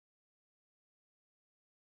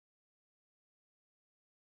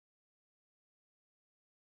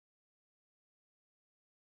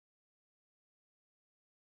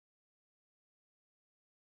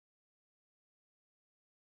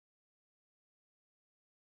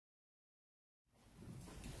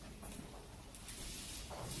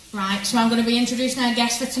Right, so I'm going to be introducing our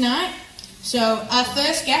guest for tonight. So our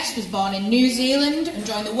first guest was born in New Zealand and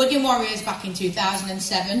joined the Wigan Warriors back in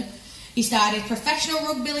 2007. He started his professional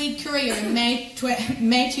rugby league career in May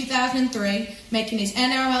 2003, making his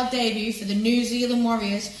NRL debut for the New Zealand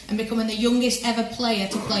Warriors and becoming the youngest ever player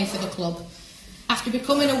to play for the club. After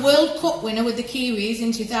becoming a World Cup winner with the Kiwis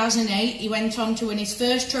in 2008, he went on to win his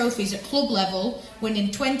first trophies at club level,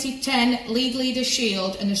 winning 2010 League Leaders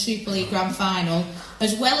Shield and the Super League Grand Final,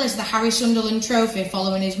 as well as the Harry Sunderland Trophy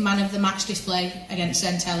following his Man of the Match display against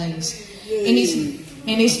St Helens. In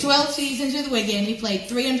his 12 seasons with Wigan, he played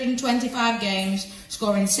 325 games,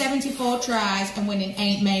 scoring 74 tries and winning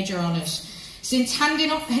 8 major honours. Since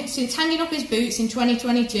handing up his boots in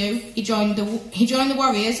 2022, he joined the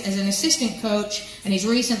Warriors as an assistant coach, and he's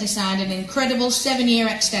recently signed an incredible 7-year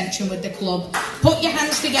extension with the club. Put your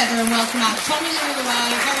hands together and welcome out Tommy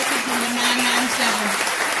Leuluai, heritage number 997.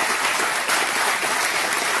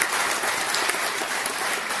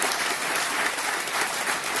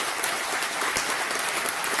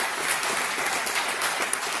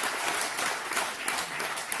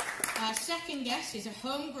 Guest is a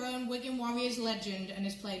homegrown Wigan Warriors legend and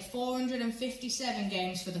has played 457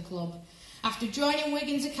 games for the club. After joining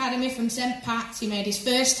Wigan's academy from St Pat's, he made his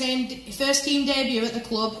first team debut at the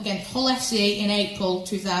club against Hull FC in April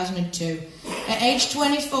 2002. At age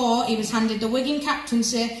 24, he was handed the Wigan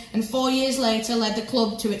captaincy and 4 years later led the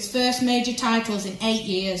club to its first major titles in 8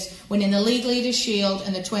 years, winning the League Leaders Shield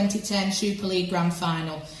and the 2010 Super League Grand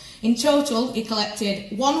Final. In total, he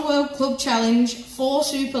collected 1 World Club Challenge, 4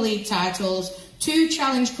 Super League titles, 2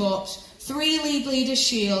 Challenge Cups, 3 League Leaders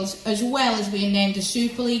Shields, as well as being named a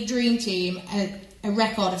Super League Dream Team a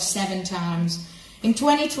record of 7 times. In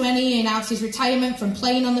 2020, he announced his retirement from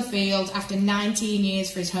playing on the field after 19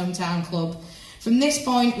 years for his hometown club. From this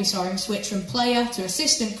point, we saw him switch from player to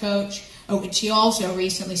assistant coach, at which he also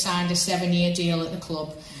recently signed a 7-year deal at the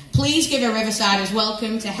club. Please give a Riversiders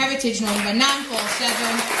welcome to heritage number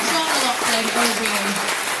 947, Sean Lockton O'Brien.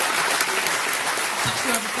 Pass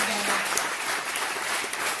you over to Gail.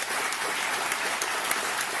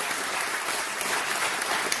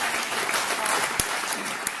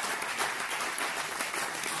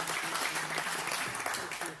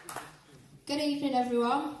 Good evening,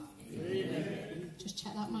 everyone. Good evening. Just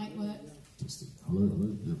check that mic works. Hello.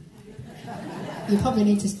 You probably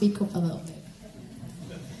need to speak up a little bit.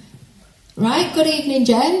 Right, good evening,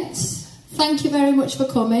 gents. Thank you very much for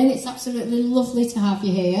coming. It's absolutely lovely to have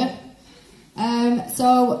you here.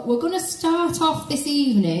 So we're going to start off this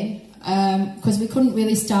evening, because we couldn't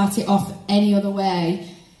really start it off any other way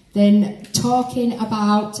than talking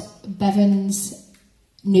about Bevan's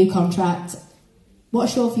new contract.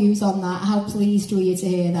 What's your views on that? How pleased were you to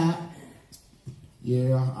hear that?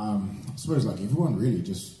 Yeah, I suppose like everyone really,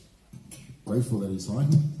 just grateful that he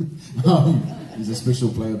signed. He's a special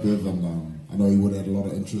player, Bev, and I know he would have had a lot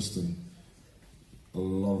of interest and a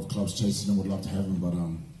lot of clubs chasing him, would love to have him, but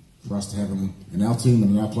for us to have him in our team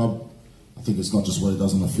and in our club, I think it's not just what he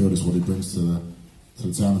does on the field, it's what he brings to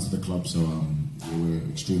the town and to the club, so we're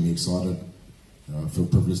extremely excited. I feel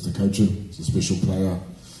privileged to coach him. He's a special player,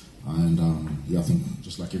 and I think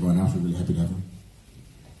just like everyone else, we're really happy to have him.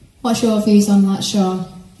 What's your views on that, Sean?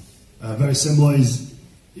 Very similar.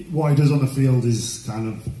 What he does on the field is kind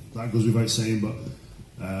of, that goes without saying, but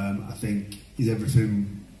I think he's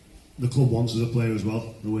everything the club wants as a player as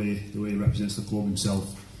well, the way he represents the club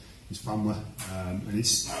himself, his family, and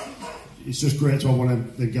it's just great to have one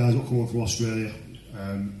of the guys that come over from Australia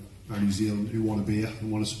and New Zealand who want to be here and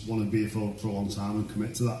want to be here for a long time and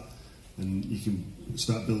commit to that, and you can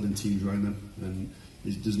start building teams around them, and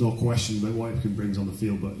there's no question about what he brings on the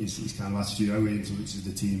field, but his kind of attitude, how he influences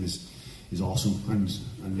the team is awesome, and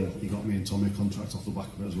he got me and Tommy a contract off the back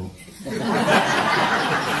of it as well.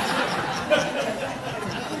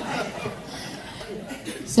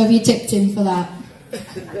 So have you tipped him for that?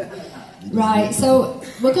 Right, so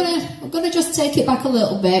we're gonna just take it back a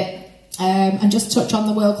little bit and just touch on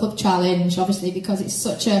the World Club Challenge, obviously, because it's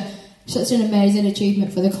such an amazing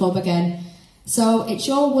achievement for the club again. So it's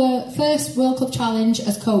your first World Club Challenge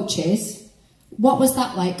as coaches. What was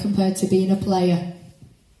that like compared to being a player?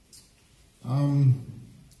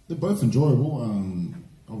 They're both enjoyable.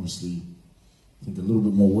 Obviously, I think a little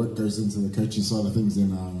bit more work goes into the coaching side of things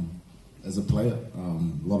than as a player.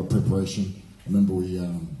 A lot of preparation. I remember we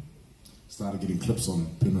started getting clips on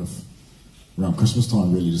Penrith around Christmas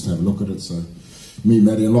time, really, just to have a look at it. So me,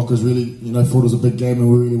 Maddie and Lockers really, thought it was a big game,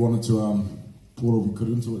 and we really wanted to put all we could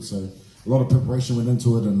into it. So a lot of preparation went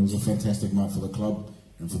into it, and it was a fantastic night for the club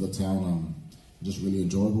and for the town. Just really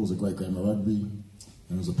enjoyable. It was a great game of rugby, and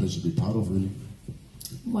it was a pleasure to be part of, really.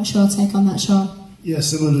 What's your take on that, Sean? Yeah,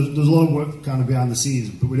 similar. There's a lot of work kind of behind the scenes,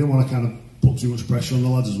 but we didn't want to kind of put too much pressure on the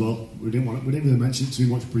lads as well. We didn't really mention it too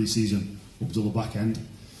much pre-season up until the back end.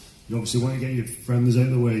 You obviously want to get your friendlies out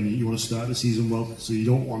of the way, and you want to start the season well, so you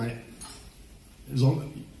don't want it.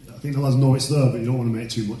 I think the lads know it's there, but you don't want to make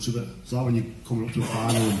too much of it. So that when you're coming up to a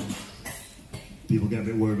final and people get a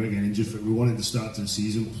bit worried about getting injured, we wanted to start to the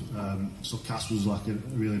season. So Cass was like a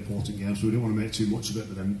really important game, so we didn't want to make too much of it.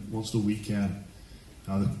 But then once the week came,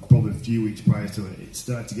 probably a few weeks prior to it, it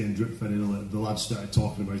started to get drip fed in a little. The lads started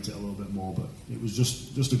talking about it a little bit more, but it was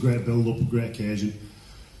just a great build-up, a great occasion.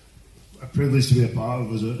 A privilege to be a part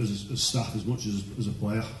of as a staff as much as a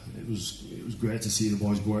player. It was great to see the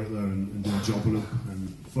boys go out there and do a job on it.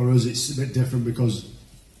 And for us, it's a bit different because,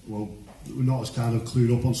 well, we're not as kind of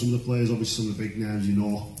clued up on some of the players. Obviously, some of the big names you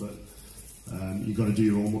know, but you've got to do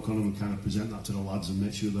your homework on them and kind of present that to the lads and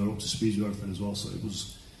make sure they're up to speed with everything as well. So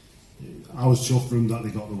I was chuffed for them that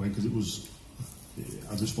they got the win because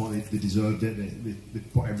I just thought they deserved it. They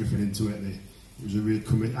put everything into it. It was a real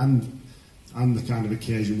commitment and the kind of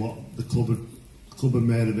occasion what the club had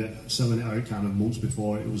made of it, selling it out kind of months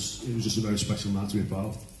before. It was just a very special night to be a part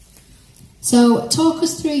of. So talk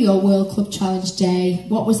us through your World Club Challenge day.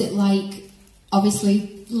 What was it like,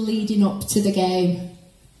 obviously, leading up to the game?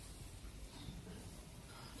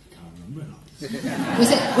 I can't remember now.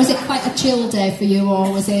 Was it quite a chill day for you,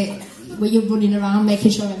 or were you running around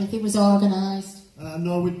making sure everything was organised?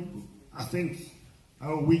 No, I think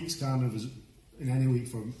our weeks kind of, in any week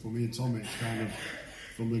for me and Tommy, it's kind of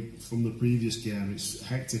from the previous game, it's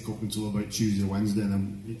hectic up until about Tuesday or Wednesday, and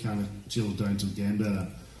then it kind of chills down to the game day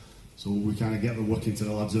then. So we kind of get the work into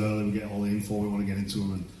the lads early, we get all the info we want to get into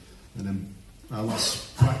them, and then our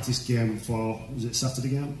last practice game was it Saturday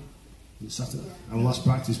game? Was it Saturday? Our last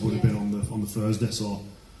practice would have been on the Thursday, so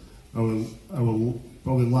our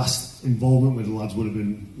probably last involvement with the lads would have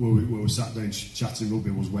been where we sat down chatting rugby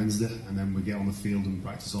was Wednesday, and then we get on the field and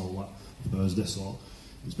practice all that Thursday. So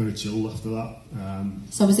it's very chill after that.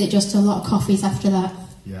 So was it just a lot of coffees after that?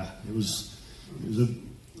 Yeah, it was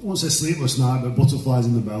I won't say sleepless night, but butterflies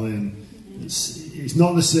in the belly, and it's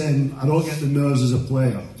not the same. I don't get the nerves as a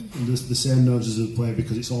player, and the same nerves as a player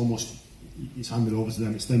because it's handed over to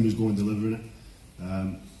them. It's them who's going delivering it.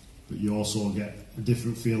 But you also get a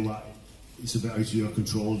different feel that it's a bit out of your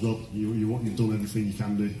control as well. You've done everything you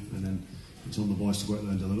can do, and then it's on the boys to go out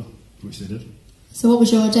there and deliver, which they did. So what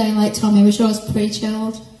was your day like, Tommy? Was yours pretty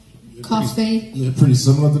chilled? Coffee? Pretty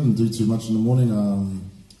similar. Didn't do too much in the morning.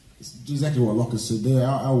 It's exactly what Locke said there.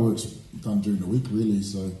 Our work's done during the week, really.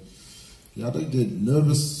 So, yeah, I don't get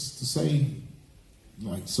nervous to say.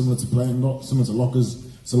 Like, similar to playing, not similar to Locke's.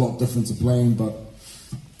 It's a lot different to playing, but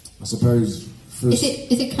I suppose first...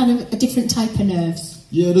 Is it kind of a different type of nerves?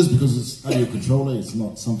 Yeah, it is, because it's out of your control. It's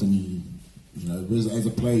not something you know, as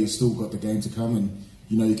a player, you've still got the game to come, and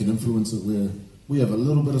you can influence it. Where we have a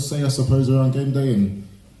little bit of say, I suppose, around game day and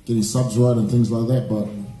getting subs right and things like that, but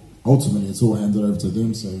ultimately it's all handed over to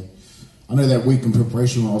them. So I know that week in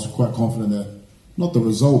preparation I was quite confident that, not the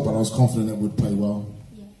result, but I was confident that we'd play well.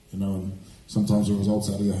 Yeah. And sometimes the results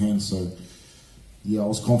out of your hands. So yeah, I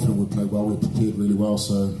was confident we'd play well. We prepared really well.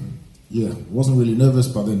 So yeah, wasn't really nervous,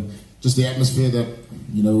 but then just the atmosphere that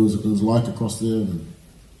it was like across there, and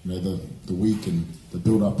the week and the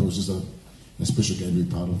build up, it was just a special game to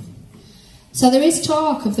be part of. So there is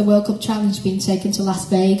talk of the World Cup Challenge being taken to Las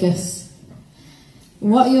Vegas.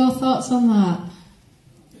 What are your thoughts on that?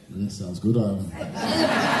 Yeah, sounds good. Yeah,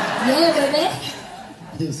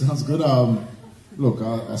 baby. Yeah, sounds good. Look,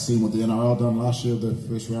 I seen what the NRL done last year, the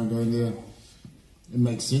first round going there. It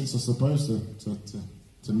makes sense, I suppose,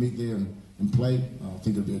 to meet there and play. I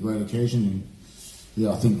think it'd be a great occasion. And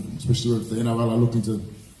yeah, I think especially if the NRL are looking to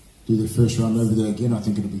do their first round over there again, I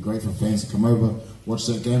think it'd be great for fans to come over, watch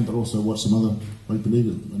that game, but also watch some other rugby league.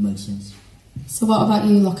 It makes sense. So what about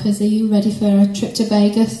you, Lockers? Are you ready for a trip to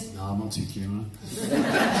Vegas? No, I'm not too keen on it.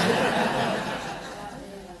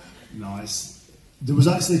 No, there was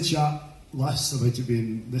actually a chat last about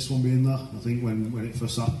this one being there. I think when it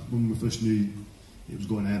first happened, when we first knew it was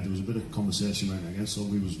going ahead, there was a bit of conversation around it again, so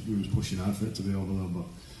we was pushing hard for it to be over there, but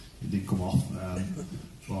it did come off.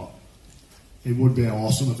 But it would be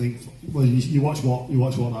awesome, I think. Well, you watch what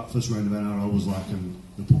that first round of NRL was like, and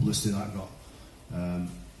the publicity that got.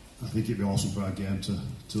 I think it'd be awesome for our game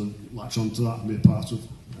to latch onto that and be a part of.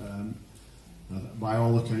 By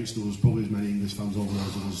all accounts, there was probably as many English fans over there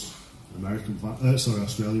as there was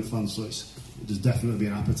Australian fans. So there's definitely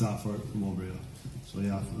an appetite for it from over here. So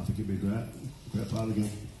yeah, I think it'd be a great part of the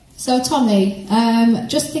game. So Tommy,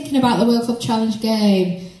 just thinking about the World Cup Challenge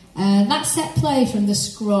game, that set play from the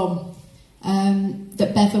scrum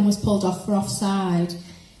that Bevan was pulled off for offside.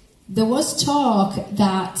 There was talk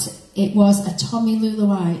that it was a Tommy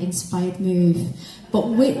Leuluai inspired move, but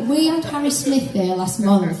we had Harry Smith there last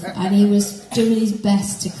month, and he was doing his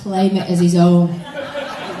best to claim it as his own.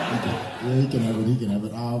 Yeah, he can have it. He can have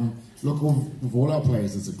it. Look, with all our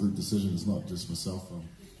players, it's a group decision. It's not just myself.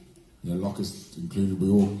 Lockers included. We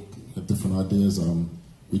all have different ideas.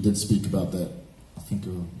 We did speak about that, I think,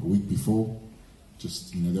 a week before.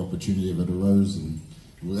 Just the opportunity of it arose, and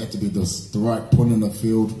it had to be the right point in the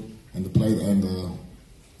field, and the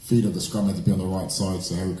feet of the scrum had to be on the right side,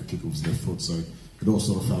 so Harry could kick off his left foot. So it all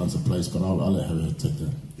sort of fell into place. But I'll let Harry take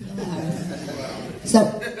that.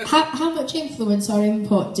 So, how much influence or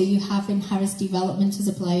input do you have in Harry's development as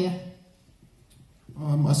a player?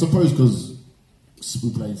 I suppose because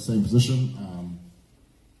we play the same position.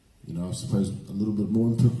 I suppose a little bit more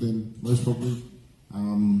input than most probably.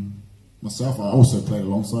 Myself, I also played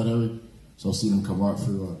alongside Harry, so I've seen him come right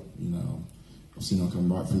through. I've seen him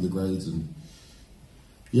come right through the grades, and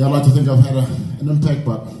yeah, I'd like to think I've had an impact.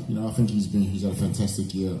 But I think he's had a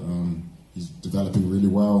fantastic year. He's developing really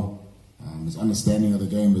well. His understanding of the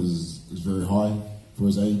game is very high for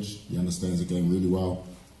his age. He understands the game really well,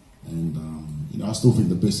 and I still think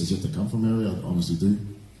the best is yet to come from Harry. I honestly do.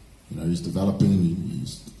 He's developing.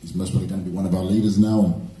 He's most probably going to be one of our leaders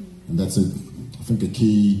now, and that's I think a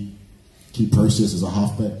key process as a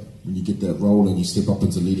halfback. When you get that role and you step up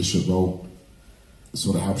into leadership role, it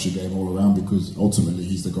sort of helps your game all around, because ultimately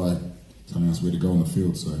he's the guy telling us where to go on the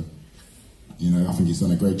field. So, I think he's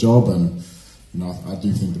done a great job, and I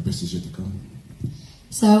do think the best is yet to come.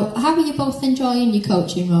 So, how are you both enjoying your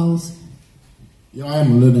coaching roles? Yeah, I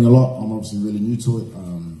am learning a lot. I'm obviously really new to it.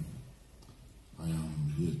 I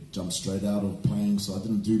jumped straight out of playing, so I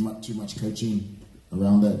didn't do too much coaching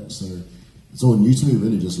around that. So it's all new to me,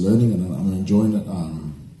 really, just learning, and I'm enjoying it.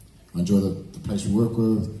 I enjoy the place we work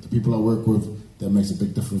with, the people I work with. That makes a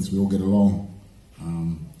big difference. We all get along,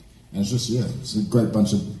 and it's just it's a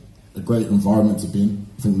great environment to be in.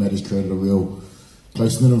 I think Matt has created a real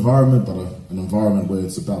close-knit environment, but an environment where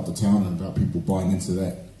it's about the town and about people buying into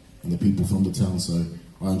that and the people from the town. So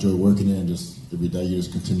I enjoy working there, and just every day you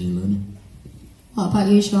just continue learning. What about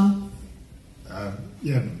you, Sean?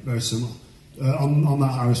 Yeah, very similar. On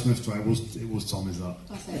that Harry Smith try, it was Tommy's that.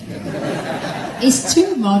 That's it. Yeah. He's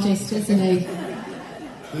too modest, isn't he?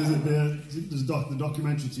 There's the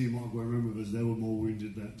documentary team might go around with us. They were more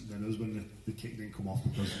wounded than us when the kick didn't come off,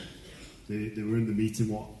 because they were in the meeting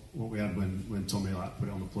what we had when Tommy put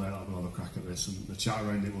it on the plate. We'll have a crack at this, and the chat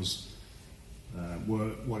around it was,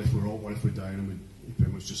 what if we're up, what if we're down, and we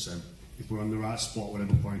pretty much just said, if we're on the right spot,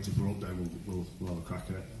 whatever point, if we're up, down, we'll have a crack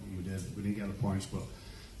at it. And we did. We didn't get the points, but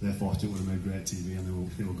they thought it would have made great TV, and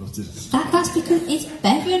they were gutted. That's because it's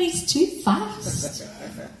bigger and it's too fast.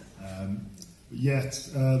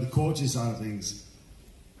 The coaching side of things,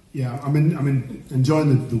 I'm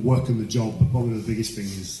enjoying the work and the job, but probably the biggest thing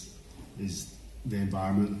is the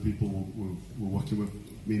environment, the people we're working with.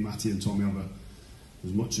 Me, Matty, and Tommy have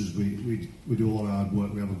as much as we do a lot of hard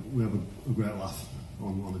work, we have a great laugh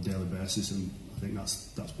on a daily basis, and I think that's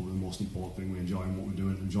probably the most important thing. We're enjoying what we're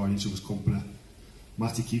doing, enjoying each other's company.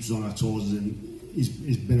 Matty keeps us on our toes, and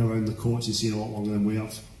he's been around the coaching scene a lot longer than we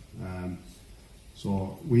have.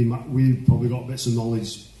 So we probably got bits of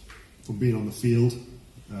knowledge from being on the field,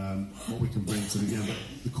 what we can bring to the game. But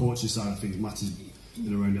the coaching side of things, Matty's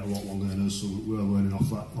been around it a lot longer than us, so we're learning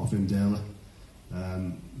off him daily.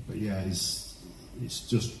 But yeah, it's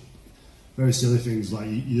just very silly things, like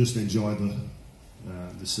you just enjoy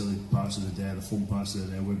the silly parts of the day, the fun parts of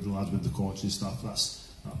the day with the lads, with the coaching staff. That's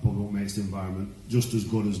probably what makes the environment just as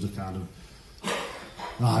good as the kind of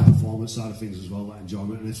high performance side of things as well, that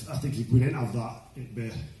enjoyment. And I think if we didn't have that,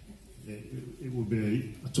 it would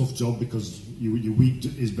be a tough job, because your week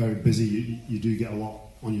is very busy. You do get a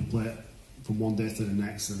lot on your plate from one day to the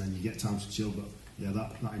next, and then you get time to chill. But yeah,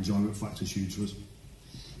 that enjoyment factor is huge for us.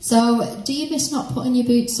 So, do you miss not putting your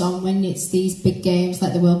boots on when it's these big games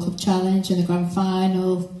like the World Cup Challenge and the Grand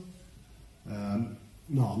Final?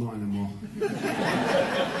 No, not anymore.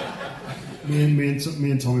 me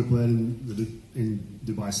and Tommy played in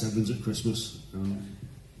Dubai Sevens at Christmas.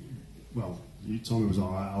 Tommy was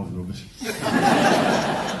alright, I was rubbish. I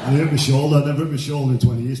hurt my shoulder. I never hurt my shoulder in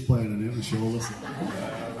 20 years playing, and I hurt my shoulder. So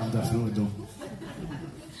I'm definitely done.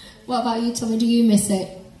 What about you, Tommy? Do you miss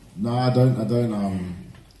it? No, I don't.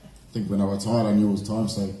 I think when I retired, I knew it was time.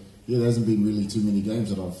 So yeah, there hasn't been really too many games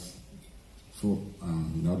that I've thought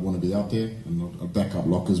I'd want to be out there, and I'd back up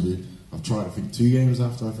lockers. I've tried, I think, 2 games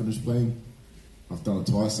after I finished playing. I've done it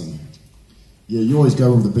twice, and yeah, you always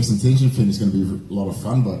go with the best intention, think it's going to be a lot of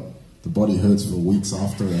fun, but the body hurts for weeks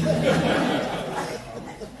after. And,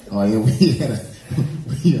 we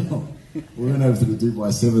you know, we went over to the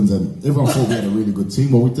Dubai Sevens, and everyone thought we had a really good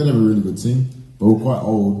team. Well, we did have a really good team, but we were quite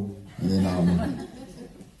old. And then,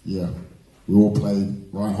 yeah, we all played.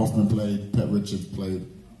 Ryan Hoffman played, Pat Richards played,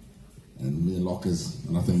 and me and Lockers.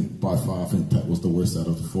 And I think by far, I think Pat was the worst out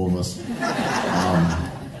of the four of us.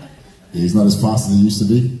 Yeah, he's not as fast as he used to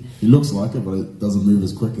be. He looks like it, but it doesn't move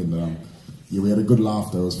as quick. And yeah, we had a good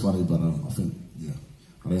laugh though. It was funny, but I think, yeah,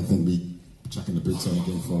 I don't think me chucking the boots on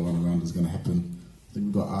again for a run around is going to happen. I think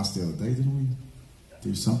we got asked the other day, didn't we?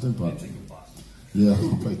 Do something, but yeah,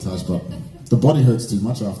 I'll play touch, but the body hurts too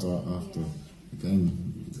much after the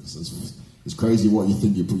game. It's crazy what you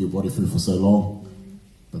think you put your body through for so long,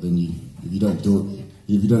 but then if you don't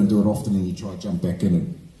do it often and you try to jump back in,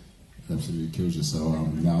 it absolutely kills you. So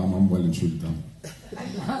now I'm well and truly done.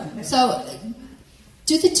 So,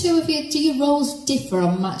 do the two of you, do your roles differ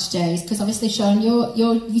on match days? Because obviously, Sean,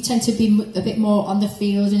 you tend to be a bit more on the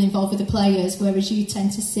field and involved with the players, whereas you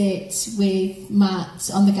tend to sit with Matt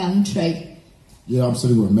on the gantry. Yeah, I'm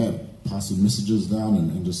sitting with Matt, passing messages down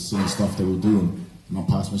and just seeing stuff that we do, and I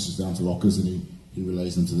pass messages down to Lockers, and he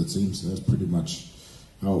relays them to the team. So that's pretty much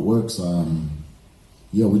how it works.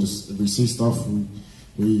 Yeah, if we see stuff,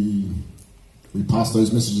 we pass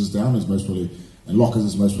those messages down. As most probably, and Lockers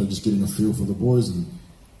is most probably just getting a feel for the boys and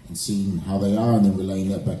seeing how they are, and then relaying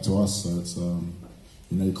that back to us. So it's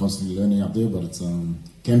you're constantly learning out there, but it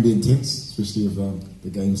can be intense, especially if the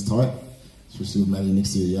game's tight, especially with Maddie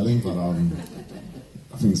next to you yelling. But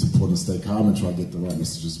I think it's important to stay calm and try to get the right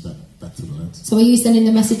messages back to the lads. So are you sending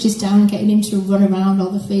the messages down, getting him to run around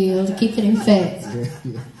on the field, keeping him fit?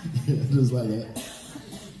 Yeah, just like that.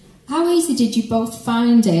 How easy did you both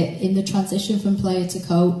find it in the transition from player to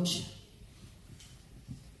coach?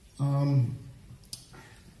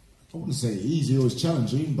 I wouldn't say easy, it was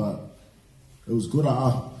challenging, but it was good.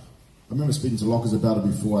 I remember speaking to Lockers about it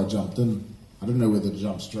before I jumped in. I didn't know whether to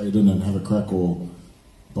jump straight in and have a crack or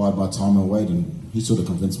bide my time and wait, and he sort of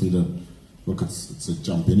convinced me to, look, it's a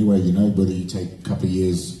jump anyway, whether you take a couple of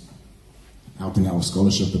years helping out with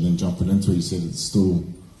scholarship and then jumping into it. He said it's still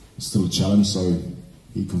a challenge, so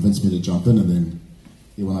he convinced me to jump in, and then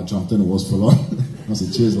when I jumped in, it was full on. I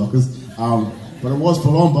said, cheers, Lockers. But it was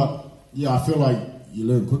full on, but yeah, I feel like you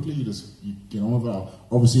learn quickly, you get on with it.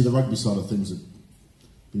 Obviously, the rugby side of things have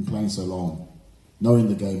been playing so long. Knowing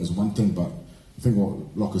the game is one thing, but I think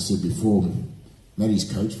what Lockers said before,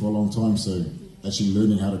 Maddie's coached for a long time, so actually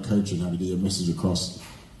learning how to coach and how to get your message across,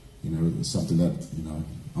 is something that,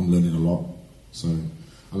 I'm learning a lot. So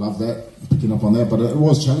I love that, picking up on that, but it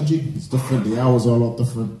was challenging. It's different, the hours are a lot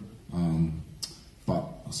different. But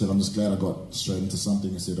I said I'm just glad I got straight into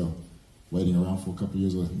something instead of waiting around for a couple of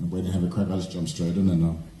years and waiting to have a crack. I just jumped straight in and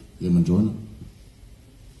I'm enjoying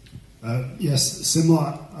it. Yes,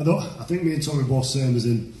 similar. I think me and Tommy are both same, as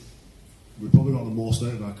in we probably got the most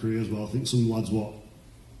out of our career as well. I think some lads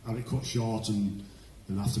have it cut short and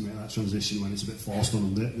have to make that transition when it's a bit forced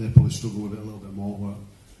on them. They probably struggle with it a little bit more. But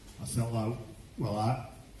I felt like,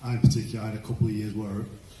 I in particular had a couple of years where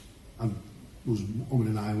I was umming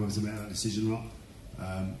and ahhing whether to make that decision or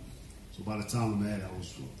not. So by the time I made it,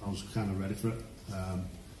 I was kind of ready for it.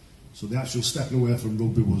 So the actual stepping away from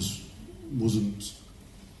rugby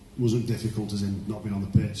wasn't difficult, as in not being on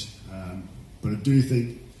the pitch. But I do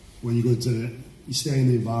think when you you stay in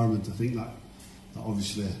the environment, I think that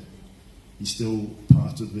obviously you're still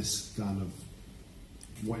part of this kind of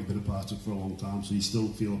what you've been a part of for a long time. So you still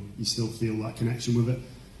feel that connection with it.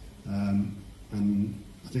 And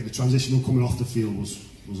I think the transition coming off the field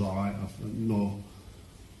was all right.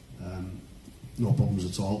 No problems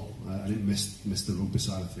at all. I didn't miss the rugby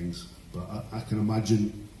side of things, but I can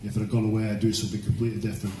imagine if I'd have gone away, I'd do something completely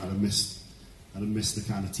different. I'd have missed the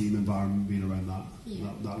kind of team environment being around that. Yeah.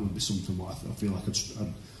 That would be something what I feel like I'd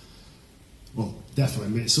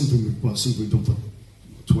definitely it's something we've done for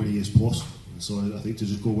 20 years plus. So I think to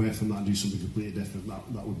just go away from that and do something completely different,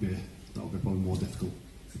 that would be probably more difficult.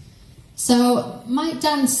 So Mike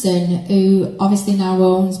Danson, who obviously now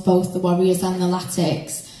owns both the Warriors and the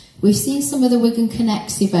Latics, we've seen some of the Wigan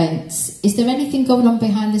Connects events. Is there anything going on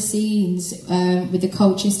behind the scenes with the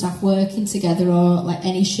coaching staff working together, or like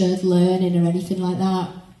any shared learning or anything like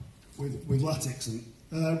that? With Latics,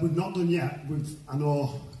 we've not done yet. I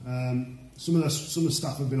know some of the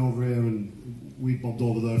staff have been over here, and we've bobbed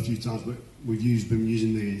over there a few times, but we've been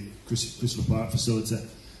using the Crystal Park facility.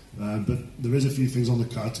 But there is a few things on the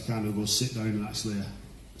card to kind of go sit down and actually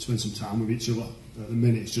spend some time with each other. At the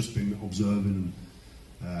minute, it's just been observing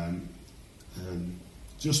and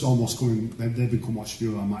just almost coming. They've been come watch a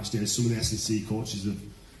few of our match days. Some of the S&C coaches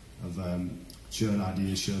have shared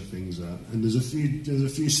ideas, shared things, and there's a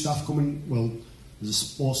few staff coming. Well, there's a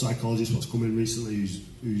sports psychologist what's come in recently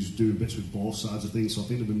who's doing bits with both sides of things, so I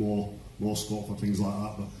think there'll be more scope for things like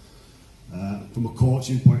that. But from a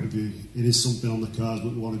coaching point of view, it is something on the cards,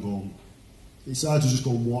 but we want to go. It's hard to just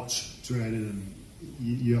go and watch training, and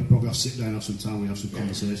you probably have to sit down and have some time, we have some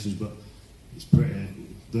conversations, but it's pretty.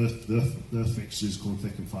 Their fixtures come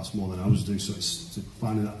thick and fast more than ours do, so it's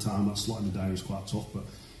finding that time, that slot in the diary is quite tough, but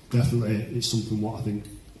definitely it's something what I think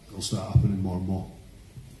will start happening more and more.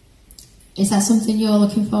 Is that something you're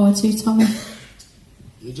looking forward to, Tommy?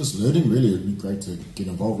 Yeah, just learning really. It'd be great to get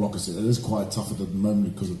involved. Like I said, it is quite tough at the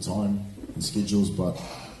moment because of time and schedules, but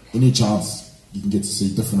any chance you can get to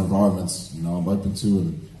see different environments, I'm open to,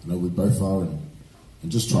 and I know we both are, and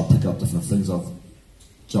just try to pick up different things. I've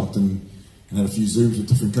jumped in and had a few Zooms with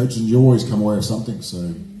different coaches, and you always come away with something.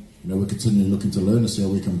 So, we're continually looking to learn and see how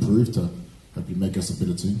we can improve to hopefully make us a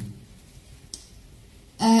better team.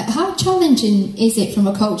 How challenging is it from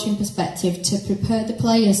a coaching perspective to prepare the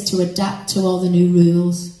players to adapt to all the new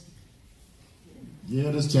rules? Yeah,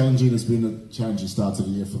 it is challenging. It's been a challenging start to the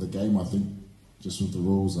year for the game, I think, just with the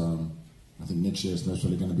rules. I think next year is most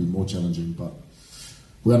probably going to be more challenging, but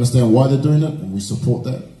we understand why they're doing it and we support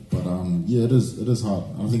that. But yeah, it is hard.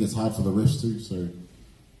 I think it's hard for the refs too. So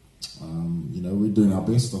we're doing our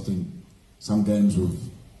best. I think some games we've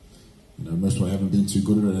most probably haven't been too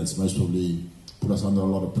good at it, and it's most probably put us under a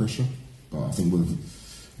lot of pressure. But I think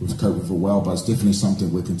we've coped with it well. But it's definitely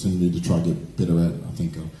something we're continuing to try to get better at. I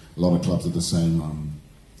think a lot of clubs are the same.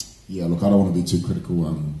 Look, I don't want to be too critical.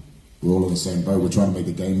 We're all in the same boat. We're trying to make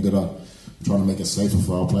the game better. We're trying to make it safer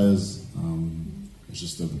for our players. It's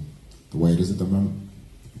just the way it is at the moment.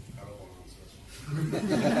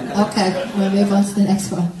 Okay, we'll move on to the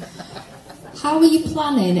next one. How are you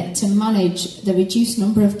planning to manage the reduced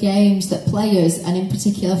number of games that players, and in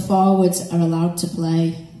particular forwards, are allowed to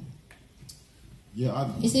play?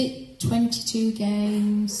 Yeah, is it 22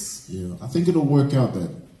 games? Yeah, I think it'll work out.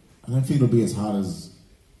 That I don't think it'll be as hard as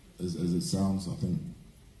it sounds. I think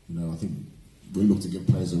we look to give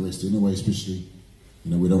players a rest anyway, especially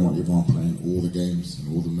we don't want everyone playing all the games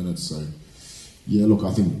and all the minutes. So yeah, look,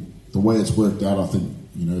 I think the way it's worked out, I think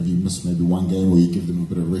if you miss maybe one game or you give them a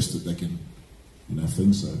bit of rest, that they can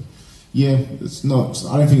think. So yeah, it's not.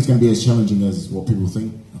 I don't think it's going to be as challenging as what people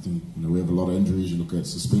think. I think we have a lot of injuries. You look at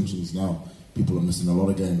suspensions now; people are missing a lot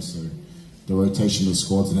of games. So the rotation of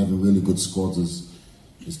squads and having really good squads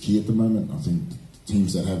is key at the moment. I think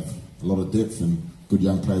teams that have a lot of depth and good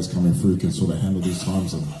young players coming through can sort of handle these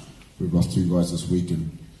times. And we've lost 2 guys this week,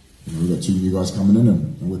 and we've got 2 new guys coming in,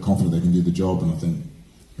 and we're confident they can do the job. And I think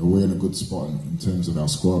we're in a good spot in terms of our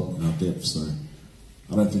squad and our depth. So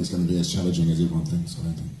I don't think it's going to be as challenging as everyone thinks. I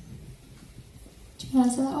don't think. Do you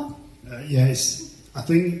answer that one? I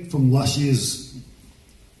think from last year's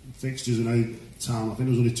fixtures and our time, I think there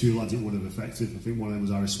was only 2 lads it would have affected. I think one of them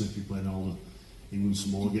was Harry Smith, who played in all the England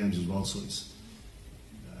smaller games as well. So it's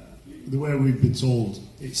the way we've been told,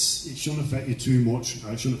 it shouldn't affect you too much.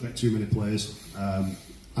 It shouldn't affect too many players.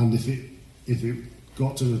 And if it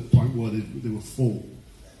got to the point where they were full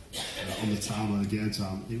on the time or the game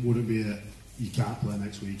time, it wouldn't be you can't play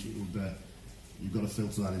next week. It would be you've got to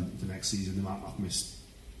filter that into next season. They might have missed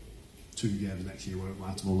 2 games next year where it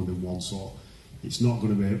might have only been 1. So it's not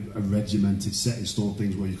going to be a regimented, set in stone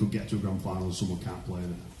things where you could get to a grand final and someone can't play,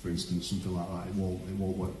 for instance, something like that. It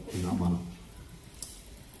won't work in that manner.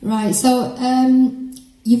 Right, so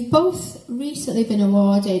you've both recently been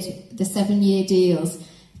awarded the 7-year deals.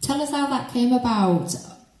 Tell us how that came about.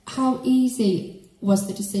 How easy was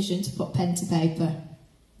the decision to put pen to paper?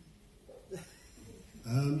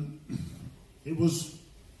 I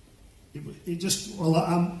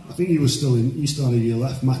think you still had a year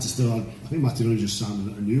left. Matty I think Matty only just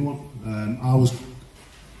signed a new one. I was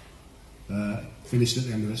finished at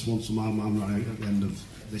the end of this one, so my man ran out at the end of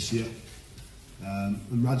this year.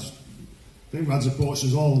 And I think Rad's approached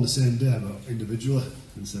us all on the same day, but individually,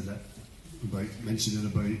 and said that mentioning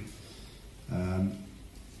about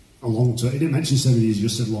a long term. He didn't mention 7 years; he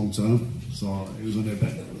just said long term. So it was only a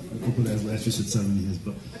couple of days later he said 7 years.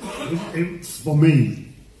 But for me,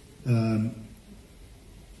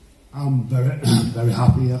 I'm very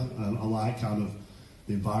happy here. I like kind of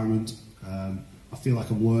the environment. I feel like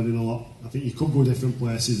I'm learning a lot. I think you could go different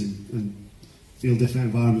places and feel different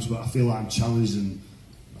environments, but I feel like I'm challenged, and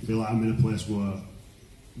I feel like I'm in a place where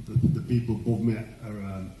the people above me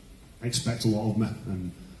expect a lot of me,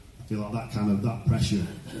 and I feel like that pressure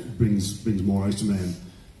brings more out of me.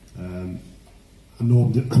 And I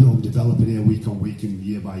know I'm developing here week on week and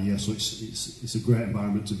year by year, so it's a great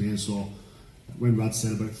environment to be in. So when Rad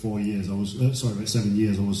said about 4 years, about 7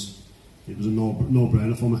 years, it was a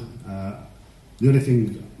no-brainer for me. The only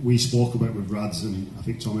thing we spoke about with Rads, and I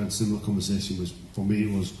think Tommy had a similar conversation, was for me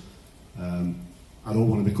it was I don't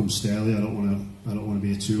want to become stale. I don't want to be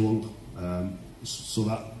here too long. So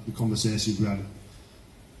that the conversations we had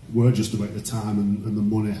weren't just about the time and the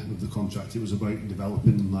money of the contract. It was about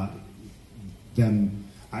developing and like them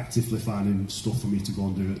actively finding stuff for me to go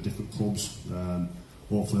and do at different clubs.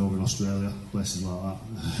 Hopefully over in Australia, places like that.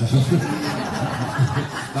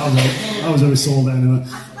 that was how we sold it anyway.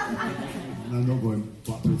 I'm not going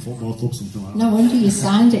Blackpool Football Club, something like that. No wonder you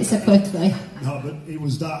signed it so quickly. No, but it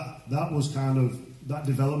was that was kind of that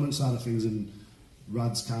development side of things, and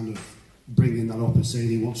Rad's kind of bringing that up and saying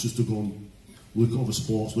he wants us to go and look at other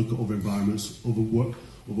sports, look at other environments, other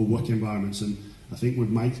work environments, and I think with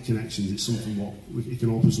Mike's connections, it's something what it can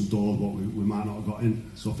open some doors what we might not have got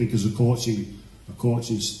in. So I think as a coaching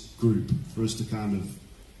group, for us to kind of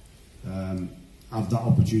have that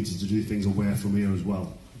opportunity to do things away from here as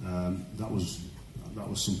well, that was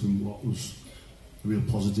something what was a real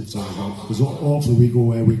positive to us as well. Because hopefully we go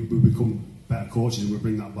away, we become better coaches, and we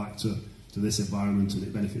bring that back to this environment, and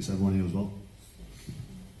it benefits everyone here as well.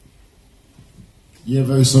 Yeah,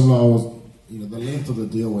 very similar. The length of the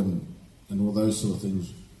deal and all those sort of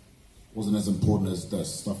things wasn't as important as that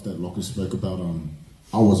stuff that Lockie spoke about.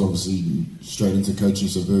 I was obviously straight into coaching,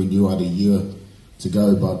 so very new. I had a year to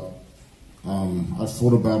go, but I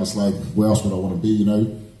thought about it's like, where else would I want to be,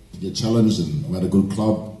 to get challenged, and I'm at a good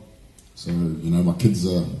club. So, my kids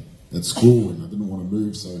are at school and I didn't want to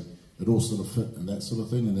move, so it all sort of fit and that sort of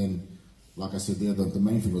thing. And then, like I said there, the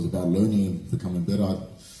main thing was about learning and becoming better.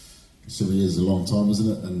 7 years is a long time, isn't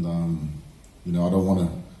it? And, I don't want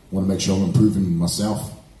to make sure I'm improving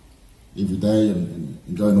myself every day and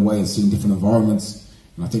going away and seeing different environments.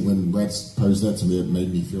 And I think when Rads posed that to me, it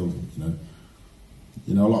made me feel, made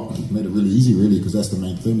it really easy, really, because that's the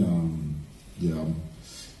main thing.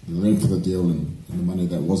 The length of the deal and the money,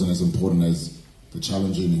 that wasn't as important as the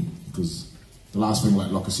challenging, because the last thing,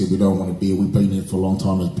 like I said, we don't want to be, we've been here for a long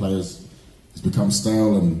time as players, it's become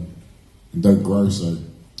stale and don't grow, so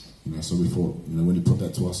we thought, when he put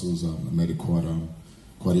that to us, it made it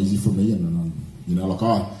quite easy for me, and I know I've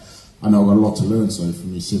got a lot to learn, so for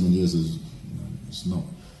me 7 years is,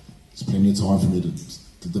 it's plenty of time for me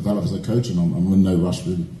to develop as a coach, and I'm in no rush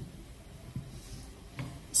really.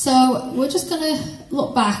 So we're just going to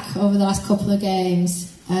look back over the last couple of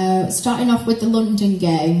games, starting off with the London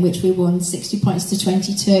game, which we won 60 points to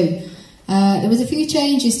 22. There was a few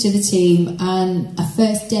changes to the team and a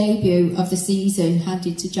first debut of the season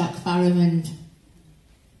handed to Jack Farrimond.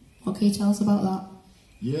 What can you tell us about that?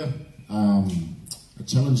 Yeah, a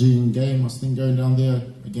challenging game, I think, going down there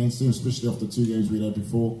against him, especially after 2 games we'd had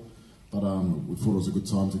before. But we thought it was a good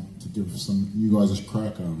time to give some new guys a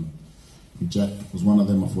crack. Jack was one of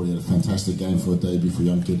them. I thought he had a fantastic game for a debut for a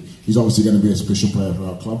young kid. He's obviously going to be a special player for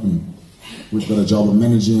our club, and we've got a job of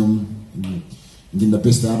managing him and getting the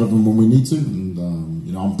best out of him when we need to.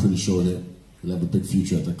 And I'm pretty sure that he'll have a big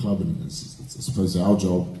future at the club, and it's I suppose our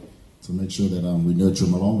job to make sure that we nurture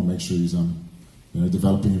him along and make sure he's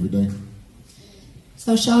developing every day.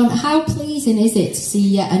 So Sean, how pleasing is it to see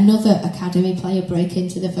yet another academy player break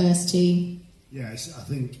into the first team? Yes, I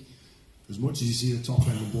think as much as you see the top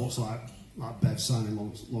end of blokes like Bev signing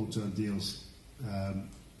long-term deals, I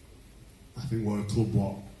think we're a club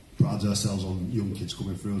what prides ourselves on young kids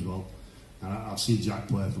coming through as well. And I've seen Jack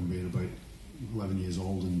play from being about 11 years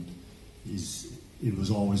old, and he was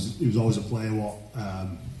always a player what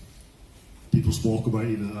people spoke about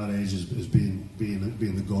even at that age as being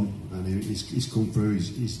the gun, and he's come through.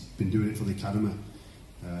 He's been doing it for the academy.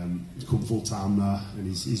 He's come full time now, and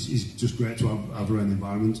he's just great to have around the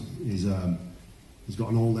environment. He's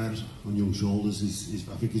got an old head on young shoulders.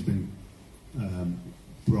 I think he's been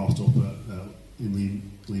brought up in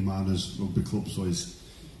Lee Manor's rugby club, so he's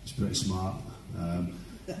pretty smart.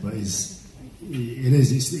 But it's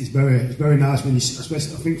very nice when you,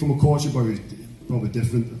 especially I think from a coaching point of view, probably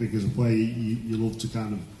different. I think as a player you love to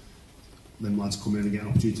kind of them lads come in and get an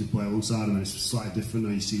opportunity to play alongside them, and it's slightly different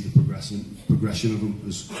now. You see the progression of them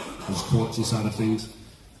as coaching side of things,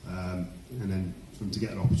 and then for them to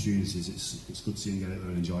get opportunities, it's good to see them get out there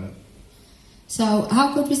and enjoy it. So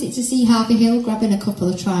how good was it to see Harvey Hill grabbing a couple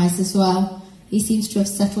of tries as well? He seems to have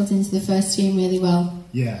settled into the first team really well.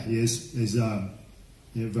 Yeah, he is. He's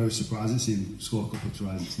very surprised to see him score a couple of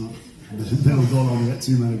tries. It's not they'll go on and get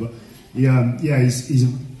too many, but he's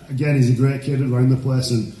a great kid around the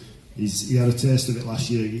place, and he had a taste of it last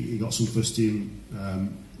year. He got some first team,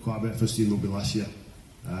 quite a bit of first team rugby last year,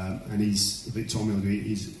 and I think Tommy will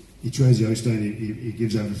agree, he trains the house down. He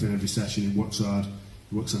gives everything every session. He works hard.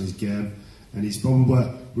 He works on his game, And he's probably,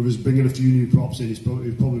 with us bringing a few new props in, he's probably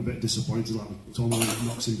a bit disappointed. Like Tommy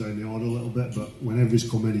knocks him down the order a little bit, but whenever he's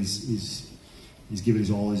come in, he's given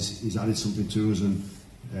his all. He's added something to us, and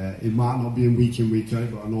it might not be week in, week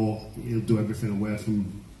out, but I know he'll do everything away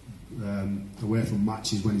from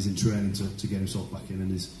matches when he's in training to get himself back in,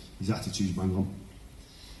 and his attitude's bang on.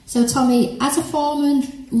 So Tommy, as a former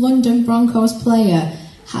London Broncos player,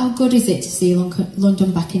 how good is it to see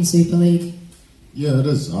London back in Super League? Yeah, it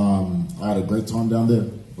is. I had a great time down there.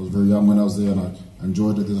 I was very young when I was there, and I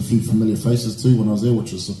enjoyed it. There's a few familiar faces too when I was there,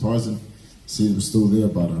 which was surprising to see them still there.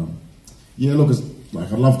 But yeah, look, it's,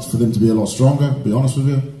 like, I'd love for them to be a lot stronger, to be honest with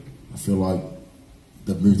you. I feel like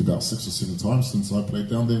they've moved about 6 or 7 times since I played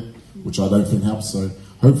down there, which I don't think helps. So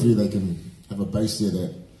hopefully they can have a base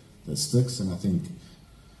there that sticks. And I think,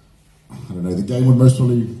 I don't know, the game would most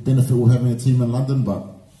probably benefit with having a team in London, but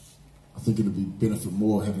I think it would be benefit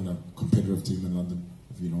more having a competitive team in London,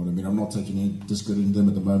 if you know what I mean. I'm not taking any discrediting them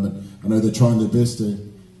at the moment. I know they're trying their best. They're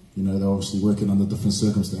obviously working under different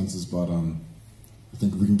circumstances, but I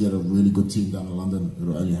think if we can get a really good team down in London,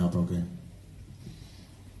 it'll only help our game.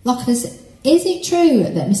 Lockers, is it true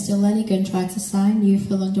that Mr. Lenigan tried to sign you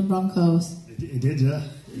for London Broncos? He did, yeah.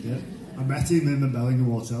 He did. I met him in the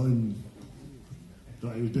Bellingham Hotel it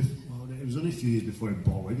was only a few years before he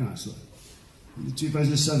bought Wigan, actually. In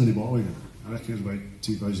 2007 he bought Wigan. I reckon it was about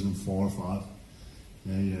 2004 or 5.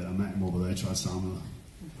 Yeah, I met him over there, tried to sign me.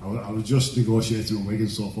 I was just negotiating with Wigan,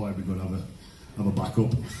 so I thought it'd be good to have a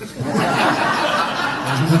backup. I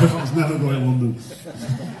was never going to London.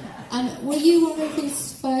 And were you one of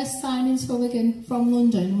his first signings for Wigan from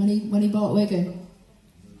London when he bought Wigan?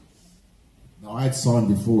 No, I had signed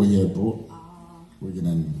before he had bought Wigan,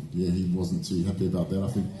 and yeah, he wasn't too happy about that. I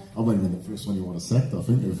think I wasn't even the first one he wanted sacked. I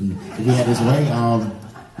think if he had his way,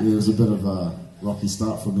 it was a bit of a rocky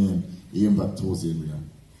start for me and Ian, but towards the end we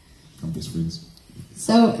become best friends.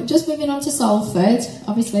 So just moving on to Salford,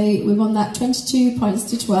 obviously we won that 22 points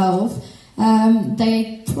to 12.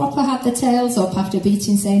 They proper had the tails up after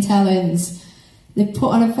beating St Helens. They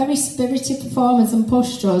put on a very spirited performance and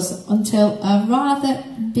pushed us until a rather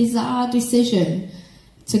bizarre decision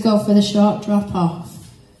to go for the short drop-off.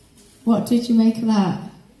 What did you make of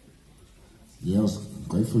that? Yeah, I was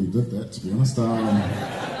grateful you did that, to be honest.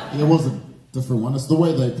 Yeah, it was a different one. It's the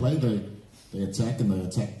way they play. They attack, and they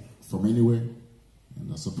attack from anywhere.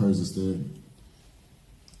 And I suppose it's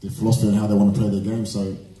their philosophy on how they want to play their game.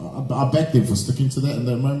 So I back them for sticking to that in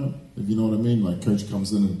that moment, if you know what I mean. Like, coach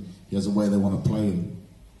comes in and he has a way they want to play, and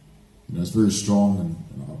it's very strong. And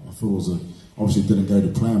I thought it was obviously it didn't go to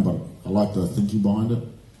plan, but I like the thinking behind it.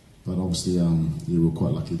 But obviously, we were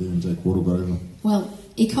quite lucky there, and Jake Wardle got over. Well,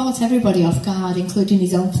 he caught everybody off guard, including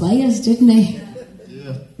his own players, didn't he?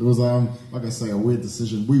 Yeah, it was like I say, a weird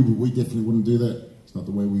decision. We definitely wouldn't do that. It's not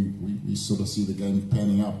the way we sort of see the game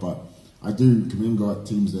panning out, but I do commend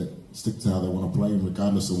teams that stick to how they want to play, and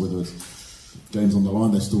regardless of whether it's games on the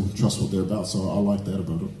line, they still trust what they're about. So I like that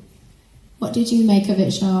about it. What did you make of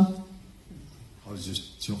it, Sean? I was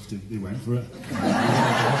just chuffed he went for it.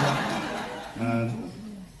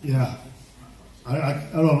 Yeah, I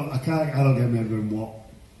don't get my head around what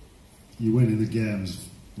you win in the games.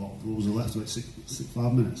 What was the left?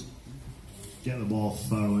 5 minutes. Get the ball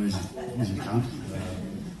far away as you can.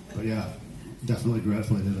 But yeah, definitely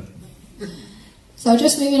grateful he did it. So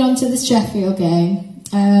just moving on to the Sheffield game,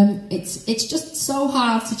 it's just so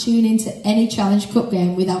hard to tune into any Challenge Cup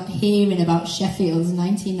game without hearing about Sheffield's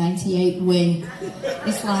 1998 win.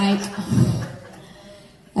 It's like,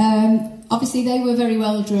 obviously they were very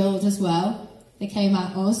well drilled as well. They came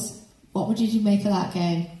at us. What did you make of that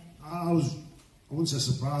game? I wouldn't say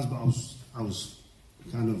surprised, but I was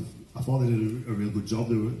kind of. I thought they did a real good job.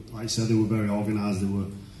 They were, like I said, they were very organised.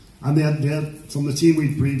 They had from the team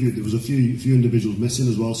we previewed. There was a few individuals missing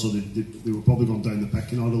as well, so they were probably gone down the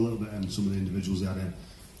pecking order a little bit, and some of the individuals they had in.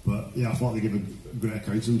 But yeah, I thought they gave a great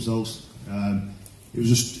account of themselves. It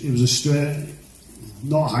was a straight,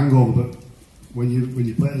 not a hangover, but when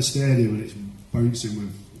you play at the stadium and it's bouncing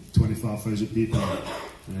with 25,000 people,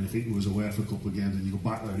 and then I think it was away for a couple of games, and you go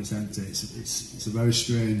back there and it's empty. It's a very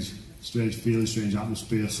strange feeling, strange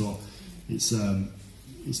atmosphere. So it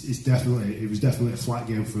was definitely a flat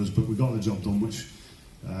game for us, but we got the job done, which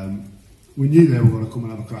we knew they were going to come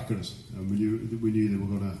and have a crack at us, and we knew they were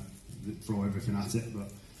going to throw everything at it.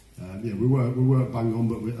 But yeah, we were bang on,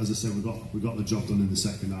 but as I said, we got the job done in the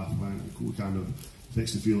second half. We kind of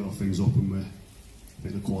fixed a few little things up, and I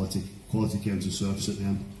think the quality came to surface at the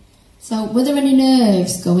end. So, were there any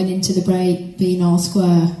nerves going into the break, being all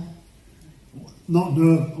square? I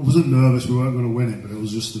wasn't nervous. We weren't going to win it, but it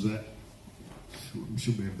was just a bit. We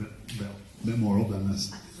should be a bit more up than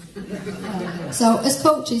this. So, as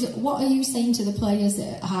coaches, what are you saying to the players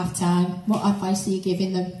at half time? What advice are you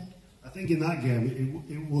giving them? I think in that game,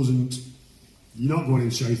 it wasn't. You're not going in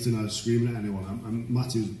shouting or screaming at anyone. And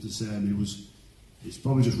Matty was the same. It's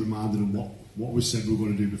probably just reminding them what we said we were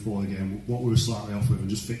going to do before the game, what we were slightly off with, and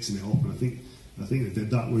just fixing it up. And I think they did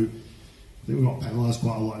that. I think we got penalised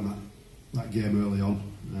quite a lot in that game early on.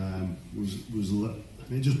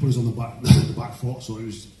 It just put us on the back foot. So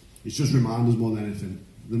it's just reminders more than anything.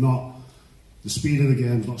 The speed of the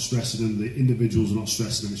game's not stressing them. The individuals are not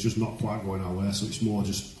stressing them. It's just not quite going our way. So it's more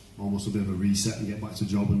just almost a bit of a reset and get back to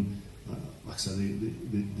job. And like I said,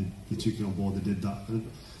 they took it on board. They did that. And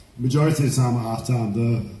majority of the time at half time,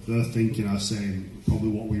 they're thinking or saying probably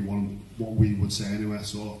what we would say anyway.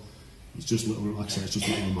 So it's just little, like I say, it's just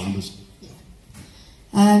little reminders.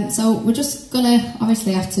 So we're just going to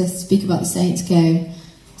obviously have to speak about the Saints game.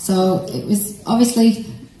 So it was obviously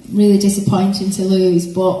really disappointing to lose,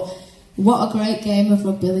 but what a great game of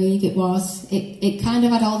rugby league it was. It kind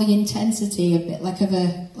of had all the intensity, a bit like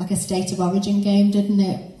a state of origin game, didn't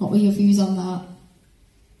it? What were your views on that?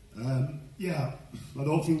 Yeah, I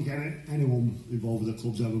don't think anyone involved with the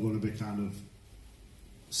club's ever going to be kind of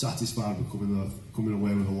satisfied with coming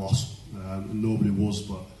away with a loss, and nobody was.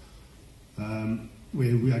 But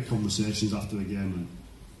we had conversations after the game, and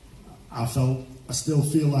I still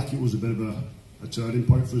feel like it was a bit of a turning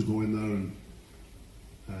point for us going there,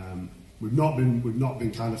 and we've not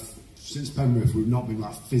been kind of since Penrith. We've not been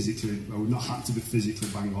like we've not had to be physically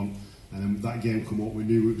bang on. And then that game come up, we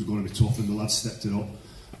knew it was going to be tough, and the lads stepped it up.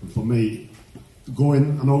 And for me,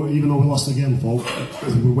 even though we lost the game before,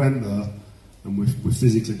 we went there and we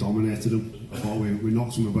physically dominated them. I thought we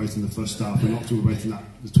knocked them about in the first half. We knocked them about in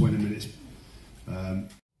the 20 minutes. I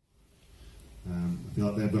feel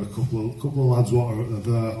like they've got a couple of lads what are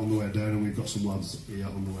there on the way down, and we've got some lads here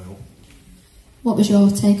on the way up. What was your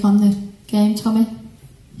take on the game, Tommy?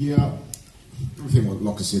 Yeah, everything what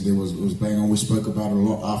Locker said there was bang on. We spoke about it a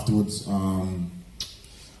lot afterwards.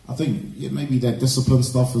 I think maybe that discipline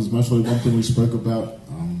stuff is mostly one thing we spoke about.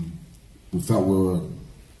 We felt we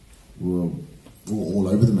were all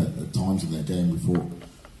over them at times in that game. We thought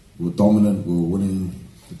we were dominant, we were winning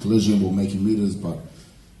the collision, we were making meters, but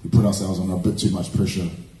we put ourselves under a bit too much pressure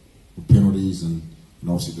with penalties and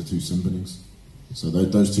obviously the two sin binnings. So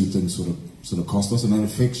those two things sort of cost us, and it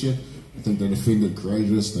affects you. I think they defended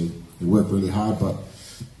courageous, they worked really hard, but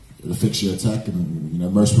it affects your attack. And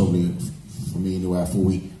most probably for me anyway, I thought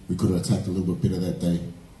we could have attacked a little bit better that day.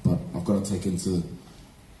 But I've got to take into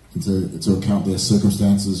account their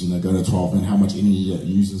circumstances. Going to 12 men, how much energy that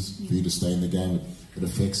uses for you to stay in the game. It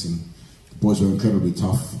affects, and the boys were incredibly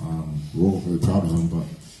tough. We're all very proud of them, but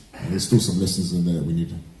there's still some lessons in there that we need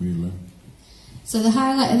to learn. So the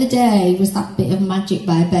highlight of the day was that bit of magic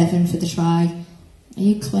by Bevan for the try. Are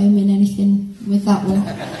you claiming anything with that one?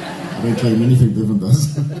 I don't claim anything Bevan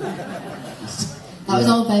does. That was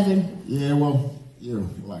all Bevan. Yeah, well,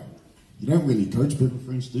 like you don't really coach Bevan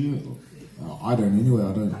French, do you? I don't anyway.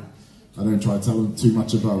 I don't try to tell him too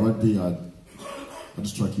much about rugby. I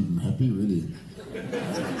just try to keep him happy, really.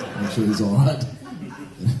 Make sure he's all right.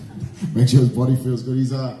 Make sure his body feels good.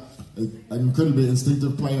 He's an incredibly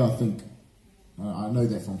instinctive player, I think. I know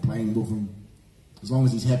that from playing with him. As long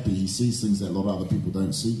as he's happy, he sees things that a lot of other people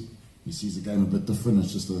don't see. He sees the game a bit different.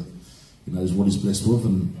 It's just is what he's blessed with.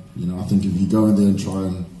 And I think if you go in there and try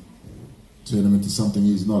and turn him into something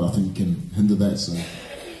he's not, I think you can hinder that. So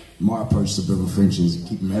my approach to Bevan French is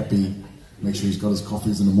keep him happy, make sure he's got his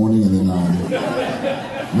coffees in the morning, and then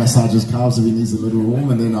massage his calves if he needs a little warm,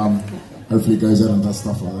 and then hopefully goes out and does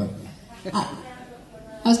stuff like that.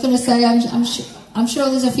 I was going to say, I'm sure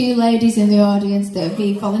there's a few ladies in the audience that would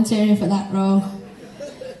be volunteering for that role.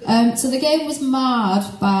 So the game was marred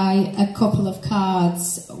by a couple of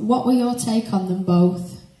cards. What were your take on them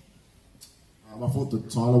both? I thought the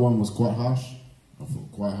Tyler one was quite harsh.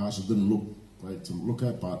 It didn't look great to look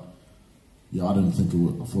at, but I didn't think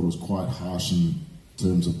I thought it was quite harsh in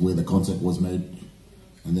terms of where the contact was made.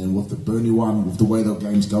 And then with the Burnley one, with the way the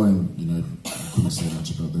game's going, I couldn't say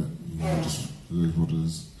much about that. Just it is what it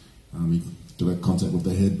is. He direct contact with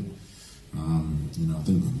the head. I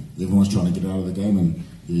think everyone's trying to get out of the game, and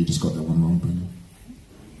he just got that one wrong.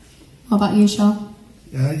 What about you, Sean?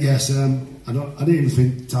 Yes, I didn't even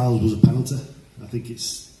think Tyler's was a penalty. I think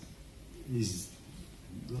he's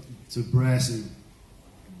to brace and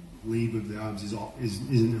lead with the arms isn't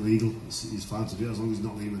illegal. He's fine to do it as long as he's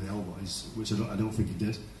not leading with the elbow, which I don't think he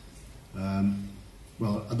did.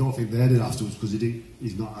 Well, I don't think they did afterwards because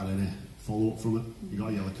he's not had any follow up from it. He got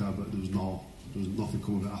a yellow card, but there was nothing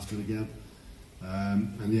coming of it after the game.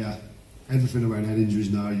 And everything around head injuries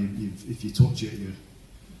now. If you touch it,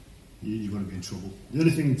 you're going to be in trouble. The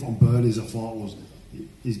only thing on Bernie's I thought was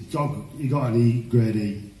he got an E, grade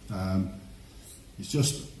E. It's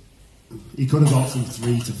just he could have got from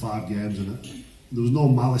 3 to 5 games in it. There was no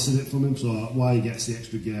malice in it from him, so why he gets the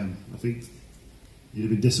extra game, I think he'd have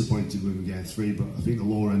been disappointed with him getting 3, but I think the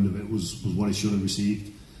lower end of it was what he should have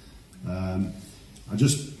received.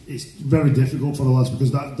 It's very difficult for the lads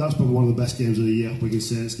because that's probably one of the best games of the year, Wigan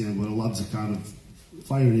Saints game, where the lads are kind of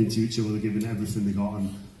firing into each other, giving everything they got,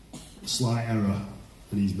 and a slight error,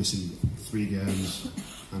 and he's missing 3 games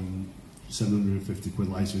and 750 quid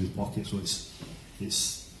lighter in his pocket. So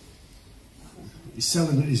he's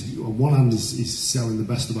selling. On one hand, he's selling the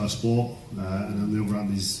best of our sport, and on the other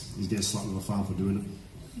hand, he's getting slapped on the farm for doing it.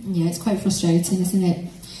 Yeah, it's quite frustrating, isn't it?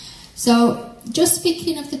 So, just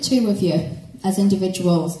speaking of the two of you as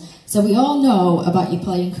individuals, so we all know about your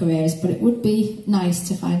playing careers, but it would be nice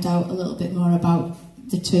to find out a little bit more about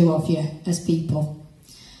the two of you as people.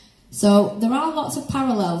 So, there are lots of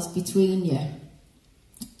parallels between you.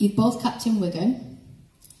 You've both captained Wigan.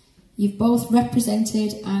 You've both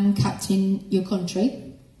represented and captained your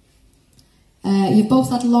country. You've both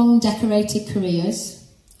had long, decorated careers.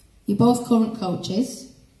 You're both current coaches.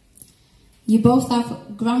 You both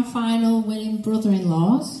have grand final winning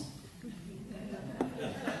brother-in-laws.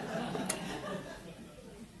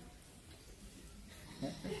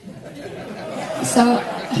 So,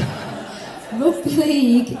 rugby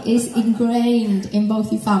league is ingrained in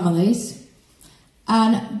both your families.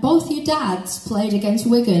 And both your dads played against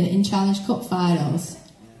Wigan in Challenge Cup finals.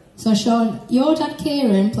 So Sean, your dad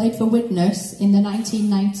Kieran played for Widnes in the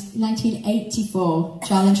 1984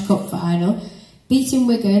 Challenge Cup final, beating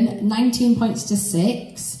Wigan 19 points to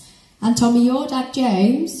 6. And Tommy, your dad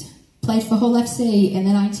James played for Hull FC in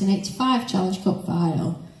the 1985 Challenge Cup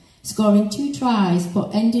final, scoring 2 tries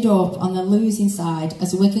but ended up on the losing side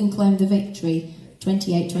as Wigan claimed the victory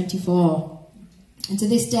 28-24. And to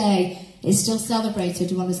this day, it's still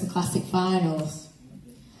celebrated one as the classic finals.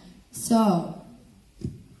 So,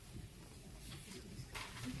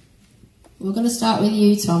 we're going to start with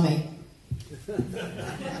you, Tommy.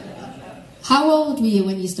 How old were you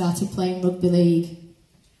when you started playing rugby league?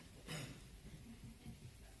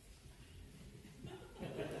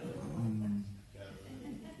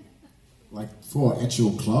 Like for an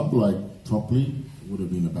actual club, like properly, would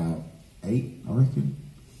have been about 8, I reckon.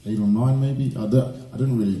 8 or 9 maybe. I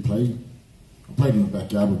didn't really play. I played in the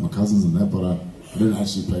backyard with my cousins and that, but I didn't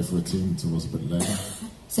actually play for a team until I was a bit later.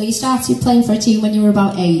 So you started playing for a team when you were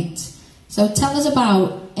about 8. So tell us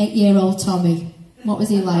about 8-year-old Tommy. What was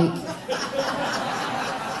he like?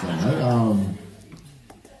 I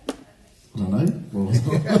don't know.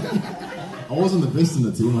 I wasn't the best in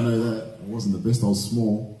the team, I know that. I wasn't the best, I was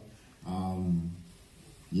small.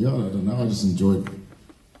 I don't know, I just enjoyed, I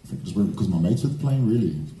think just because my mates were playing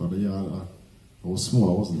really. But I was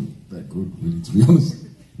small, I wasn't that good really, to be honest.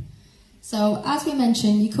 So, as we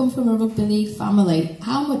mentioned, you come from a rugby league family.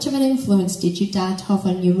 How much of an influence did your dad have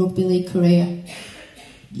on your rugby league career?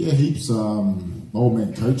 Yeah, heaps. My old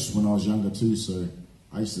man coached when I was younger too, so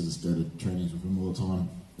I used to just go to trainings with him all the time.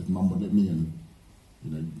 If Mum would let me, and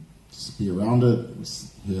just be around it.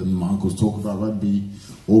 Hear my uncles talk about rugby.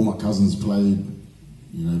 All my cousins played.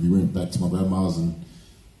 We went back to my grandma's, and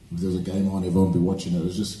if there was a game on, everyone would be watching it. It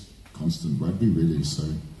was just constant rugby, really. So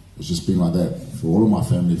it's just been like that for all of my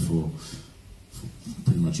family for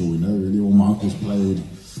pretty much all we know, really. All my uncles played,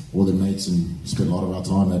 all their mates, and spent a lot of our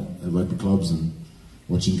time at rugby clubs and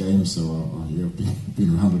watching games. So I've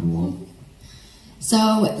been around it a while.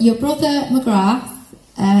 So your brother McGrath,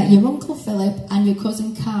 your uncle Philip, and your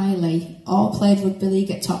cousin Kylie all played rugby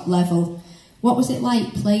league at top level. What was it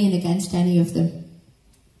like playing against any of them?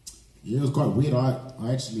 Yeah, it was quite weird. I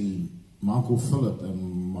actually, my uncle Philip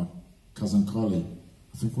and my cousin Kylie,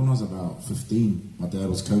 I think when I was about 15, my dad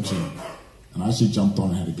was coaching, and I actually jumped on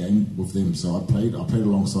and had a game with them. So I played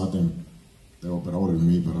alongside them. They were a bit older than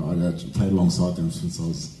me, but I actually played alongside them since I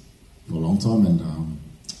was for a long time. And I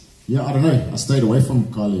don't know. I stayed away from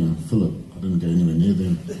Kylie and Philip. I didn't go anywhere near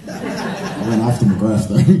them. I went after McGrath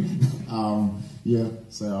though.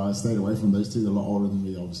 So I stayed away from those two. They're a lot older than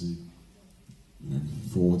me, obviously.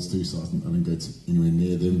 Forwards too, so I didn't go anywhere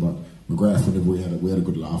near them. But McGrath, whenever we had a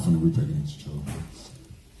good laugh whenever we played against each other.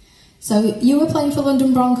 So you were playing for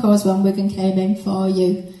London Broncos when Wigan came in for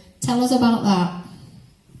you. Tell us about that.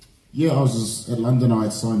 Yeah, I was just at London. I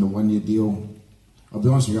had signed a 1-year deal. I'll be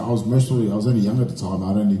honest with you, I was only young at the time.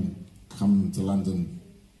 I'd only come to London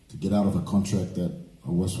to get out of a contract that I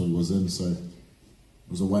was in. So it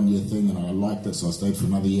was a 1-year thing, and I liked it, so I stayed for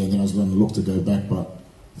another year. And then I was going to look to go back, but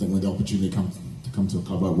I think when the opportunity come to a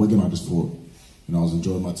club like Wigan, I just thought, I was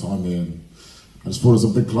enjoying my time there. And I just thought it was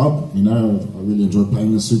a big club, you know. I really enjoyed playing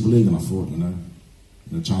in the Super League, and I thought, you know,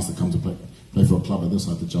 a chance to come to play for a club like this,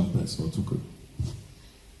 I had to jump at, so I took it.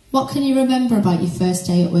 What can you remember about your first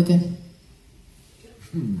day at Wigan?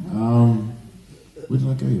 Where did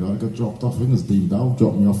I go? I got dropped off. I think it was Dean Bell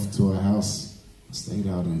dropped me off to a house. I stayed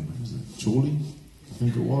out in, what was it, Chorley? I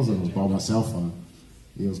think it was. I was by myself.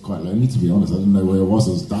 It was quite lonely, to be honest. I didn't know where it was.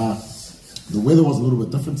 It was dark. The weather was a little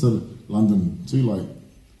bit different to London too. Like,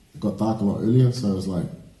 it got dark a lot earlier, so it was like,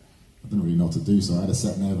 I didn't really know what to do. So I had a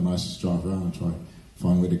sat nav and I just drive around and try to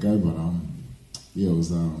find where to go. But yeah, it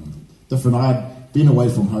was different. I had been away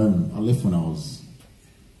from home. I left when I was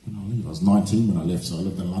 19 when I left, so I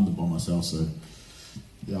lived in London by myself. So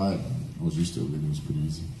yeah, I was used to it. It was pretty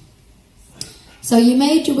easy. So you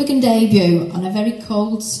made your Wigan debut on a very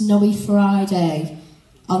cold, snowy Friday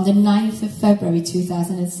on the 9th of February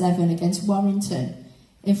 2007 against Warrington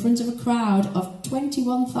in front of a crowd of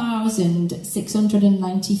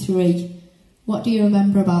 21,693. What do you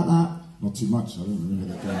remember about that? Not too much. I don't remember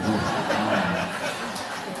that game at all.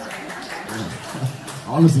 I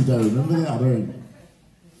honestly don't remember that. I don't. Do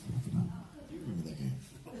you remember that game?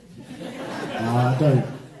 I don't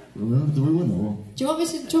remember. Do we win or? Do you want me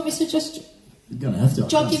to just You're gonna have to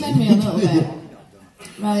jog your memory a little bit?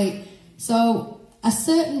 Right. So a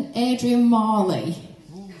certain Adrian Morley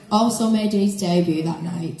also made his debut that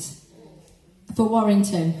night for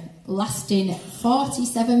Warrington, lasting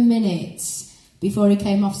 47 minutes before he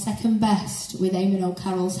came off second best with Eamon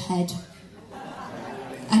O'Carroll's head.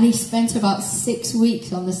 And he spent about 6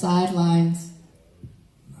 weeks on the sidelines.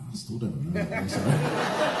 No, I still don't remember that. I'm sorry.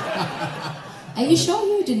 Are you sure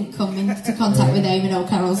you didn't come into contact with Eamon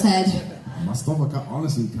O'Carroll's head? I must have. I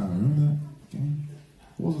honestly can't remember that game.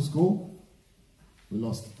 What was the score? We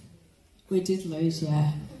lost. We did lose,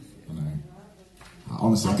 yeah. I know.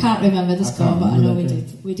 Honestly, I can't remember the score, but I know we game.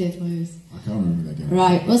 did. We did lose. I can't remember that game.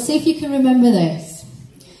 Right, we'll see if you can remember this.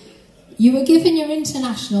 You were given your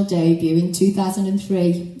international debut in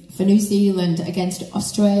 2003 for New Zealand against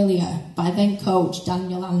Australia by then coach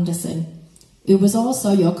Daniel Anderson, who was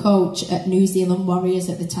also your coach at New Zealand Warriors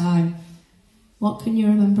at the time. What can you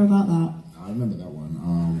remember about that? I remember that one.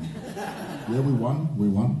 Yeah, we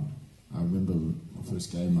won. I remember my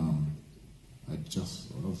first game. It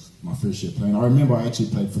was my first year playing. I remember I actually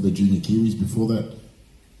played for the Junior Kiwis before that.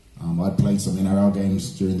 I played some NRL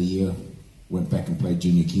games during the year, went back and played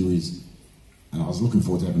Junior Kiwis, and I was looking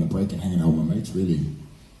forward to having a break and hanging out with my mates, really.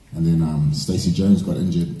 And then Stacey Jones got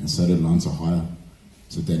injured, and so did Lance Hire.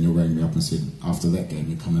 So Daniel rang me up and said, after that game,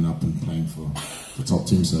 you're coming up and playing for the top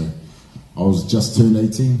team. So I was just turned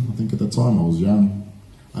 18, I think at the time. I was young.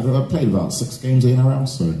 I played about 6 games in NRL,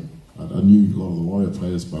 so I knew a lot of the Warrior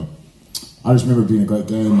players, but I just remember it being a great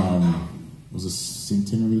game. It was a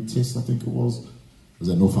centenary test, I think it was. It was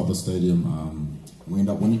at North Harbour Stadium. We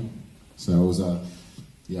ended up winning. So it was a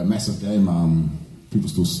massive game. People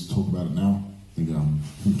still talk about it now. I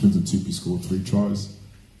think Clinton Tupy scored 3 tries.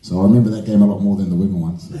 So I remember that game a lot more than the Wigan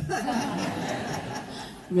one. So.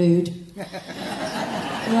 Rude.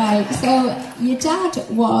 Right, so your dad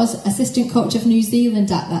was assistant coach of New Zealand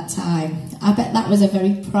at that time. I bet that was a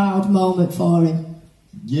very proud moment for him.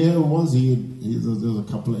 Yeah, it was. There was a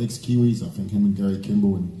couple of ex-Kiwis. I think him and Gary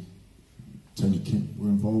Kimball and Tony Kemp were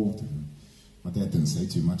involved. And my dad didn't say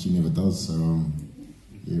too much. He never does. So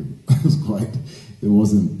yeah, it was it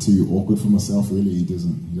wasn't too awkward for myself, really. He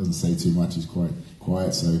doesn't say too much. He's quite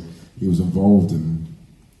quiet. So he was involved, and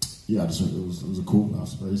yeah, it was a cool. I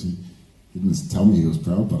suppose he didn't tell me he was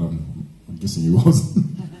proud, but I'm guessing he was.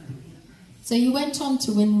 So you went on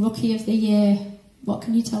to win Rookie of the Year. What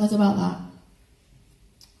can you tell us about that?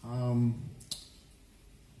 I don't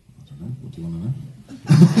know. What do you want to know?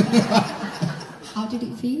 How did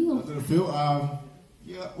it feel? How did it feel?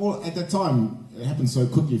 Yeah, well, at that time, it happened so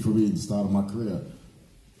quickly for me at the start of my career.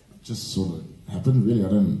 It just sort of happened, really. I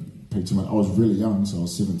didn't pay too much. I was really young, so I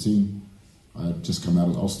was 17. I had just come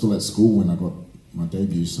out. I was still at school when I got my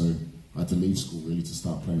debut, so I had to leave school, really, to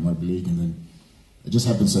start playing rugby league. And then it just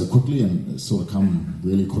happened so quickly, and it sort of come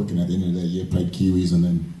really quick. And at the end of that year, played Kiwis, and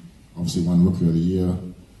then obviously won Rookie of the Year.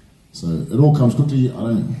 So it all comes quickly.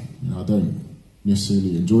 I don't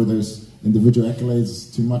necessarily enjoy those individual accolades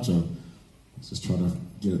too much. I just try to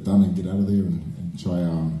get it done and get out of there and try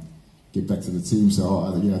get back to the team. So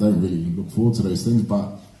I don't really look forward to those things.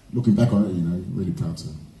 But looking back on it, really proud to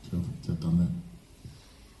have done that.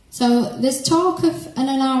 So there's talk of an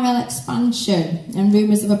NRL expansion and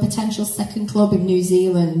rumours of a potential second club in New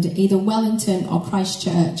Zealand, either Wellington or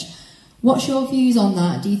Christchurch. What's your views on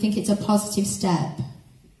that? Do you think it's a positive step?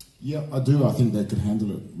 Yeah, I do. I think they could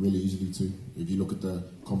handle it really easily too. If you look at the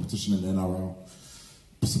competition in the NRL,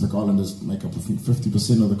 Pacific Islanders make up, I think,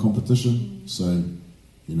 50% of the competition. So,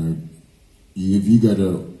 you know, if you go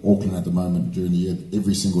to Auckland at the moment during the year,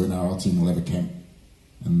 every single NRL team will have a camp,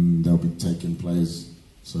 and they'll be taking players.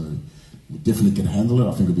 So we definitely can handle it.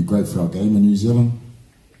 I think it'll be great for our game in New Zealand.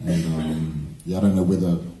 And I don't know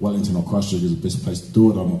whether Wellington or Christchurch is the best place to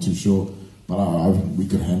do it. I'm not too sure, but I think we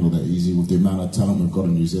could handle that easy with the amount of talent we've got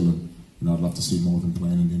in New Zealand. You know, I'd love to see more of them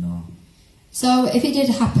playing in the NRL. So, if it did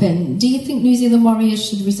happen, do you think New Zealand Warriors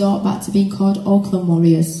should resort back to being called Auckland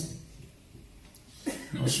Warriors?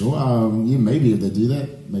 Not sure. Yeah, maybe if they do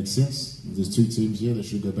that, makes sense. If there's two teams here, they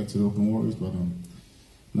should go back to the Auckland Warriors. But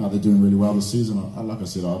no, they're doing really well this season. Like I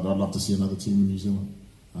said, I'd love to see another team in New Zealand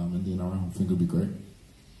in the NRL. I think it'd be great.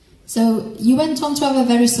 So, you went on to have a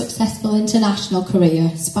very successful international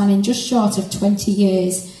career, spanning just short of 20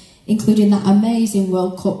 years, including that amazing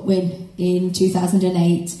World Cup win in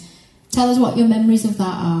 2008. Tell us what your memories of that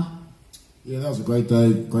are. Yeah, that was a great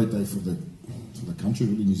day for the country,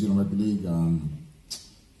 really, New Zealand Rugby League.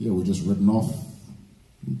 We're just ridden off.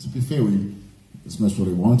 And to be fair, it's most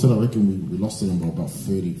probably warranted. I reckon we lost it in by about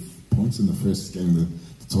 30 points in the first game of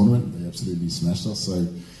the tournament. They absolutely smashed us. So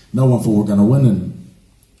no one thought we were going to win, and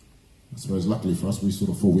I suppose luckily for us, we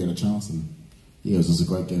sort of thought we had a chance. And yeah, it was just a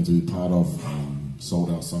great game to be part of. Sold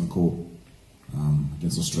out Suncorp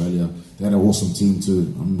against Australia. They had an awesome team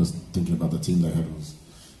too. I remember thinking about the team they had. It was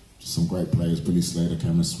just some great players: Billy Slater,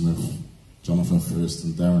 Cameron Smith, Jonathan First,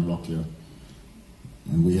 and Darren Lockyer.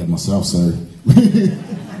 And we had myself, so we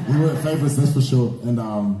weren't favourites, that's for sure. And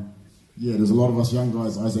there's a lot of us young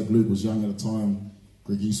guys. Isaac Luke was young at the time.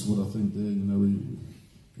 Greg Eastwood, I think. There, you know,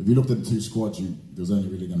 if you looked at the two squads, there was only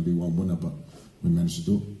really going to be one winner, but we managed to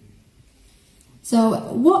do it. So,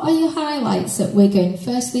 what are your highlights at Wigan?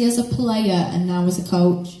 Firstly, as a player, and now as a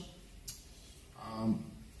coach.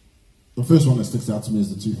 The first one that sticks out to me is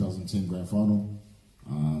the 2010 Grand Final.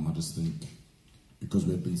 I just think because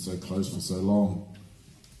we've been so close for so long,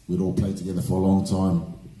 we'd all played together for a long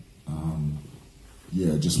time.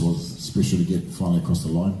 It just was special to get finally across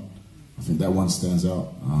the line. I think that one stands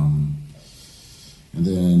out. And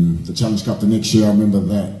then the Challenge Cup the next year, I remember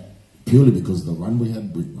that purely because of the run we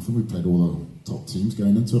had. I think we played all the top teams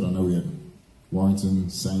going into it. I know we had Warrington,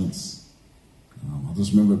 Saints. I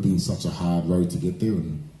just remember it being such a hard road to get there,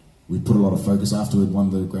 and we put a lot of focus after we'd won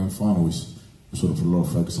the grand final. We sort of put a lot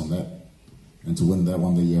of focus on that, and to win that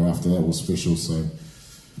one the year after that was special. So,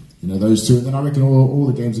 you know, those two, and then I reckon all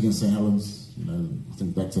the games against St Helens. You know, I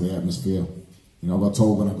think back to the atmosphere. You know, I got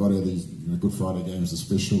told when I got here these Good Friday games are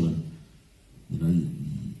special, and you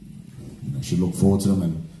should look forward to them,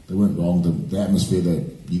 and they weren't wrong. The atmosphere that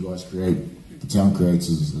you guys create, the town creates,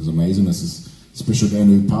 is amazing. It's a special game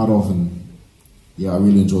to be part of, and yeah, I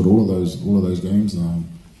really enjoyed all of those games. And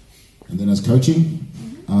then as coaching,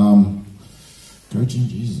 pretty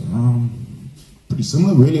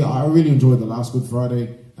similar really. I really enjoyed the last Good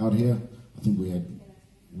Friday out here. I think we had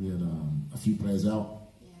a few players out,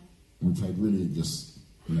 and we played really just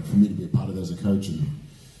for me to be a part of that as a coach. And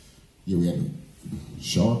yeah, we had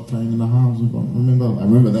Sharp playing in the halves. I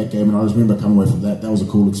remember that game, and I just remember coming away from that. That was a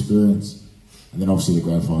cool experience. And then obviously the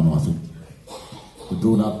grand final. I think the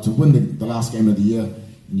build up to win the last game of the year,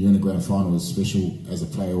 and you're in the grand final, is special as a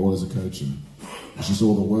player or as a coach. And it's just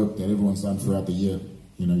all the work that everyone's done throughout the year.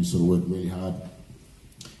 You know, you sort of work really hard,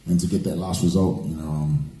 and to get that last result,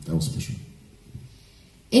 that was special.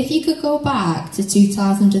 If you could go back to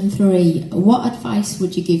 2003, what advice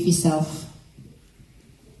would you give yourself?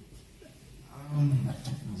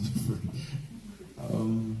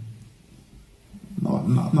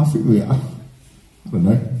 Nothing really. I don't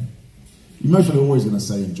know. You're mostly always going to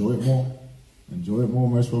say enjoy it more,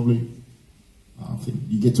 most probably. I think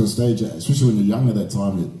you get to a stage, especially when you're young at that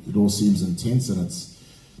time, it all seems intense and it's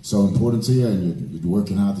so important to you, and you're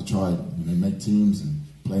working hard to try make teams and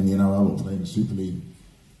play in the NRL or play in the Super League.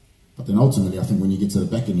 But then ultimately, I think when you get to the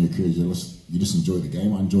back end of your career, you just enjoy the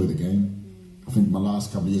game. I enjoy the game. I think my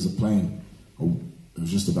last couple of years of playing, it was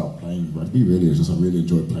just about playing rugby, really. It was just I really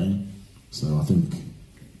enjoyed playing. So I think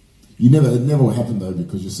it never will happen though,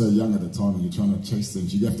 because you're so young at the time and you're trying to chase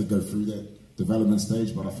things. You have to go through that development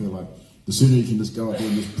stage, but I feel like the sooner you can just go out there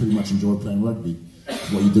and just pretty much enjoy playing rugby,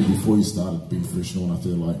 what you did before you started being professional, and I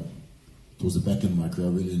feel like towards the back end of my career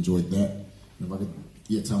I really enjoyed that. And if I could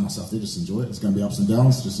tell myself, just enjoy it. It's going to be ups and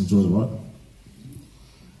downs, just enjoy the ride.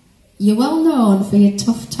 You're well known for your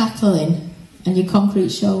tough tackling and your concrete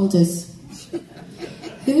shoulders.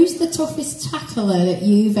 Who's the toughest tackler that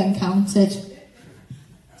you've encountered?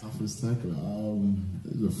 Toughest tackler?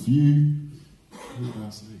 There's a few. Who did I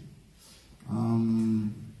say?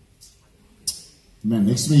 man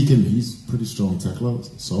next to me, he's a pretty strong tackler,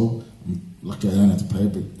 so I'm lucky I don't have to play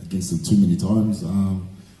against him too many times. I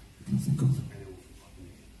can think of.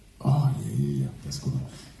 Oh, yeah, that's good.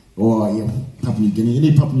 Or, Papua New Guinea.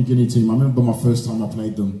 Any Papua New Guinea team. I remember my first time I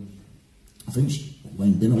played them, I think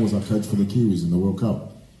Wayne Bennett was our coach for the Kiwis in the World Cup.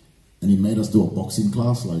 And he made us do a boxing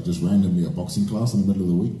class, like just randomly a boxing class in the middle of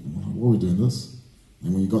the week. And we're like, why are we doing this?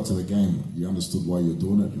 And when you got to the game, you understood why you were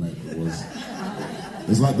doing it, mate. It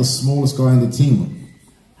was like the smallest guy in the team.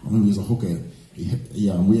 I remember he was a hooker.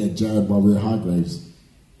 And we had Jared while we were Hargraves,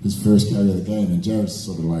 his first carry of the game. And Jared's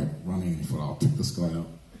sort of like running, and he thought, I'll pick this guy up.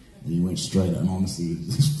 And he went straight, and honestly, he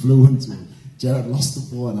just flew into him. Jared lost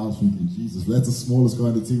the ball, and I was thinking, Jesus, that's the smallest guy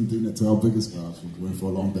in the team doing it to our biggest guy. I was thinking, went for a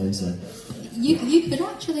long day, so... You could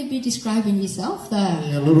actually be describing yourself there.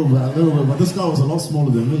 Yeah, a little bit. But this guy was a lot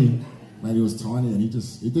smaller than me. Man, he was tiny, and he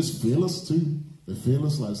just fearless too. They're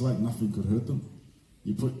fearless. Like it's like nothing could hurt them.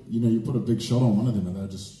 You put a big shot on one of them,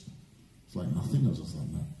 and it's like nothing. It was just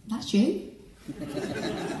like that. That's you.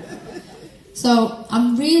 So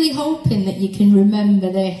I'm really hoping that you can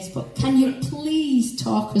remember this. But can you please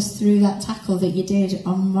talk us through that tackle that you did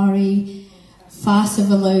on Murray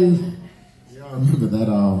Farsavalu? Yeah, I remember that.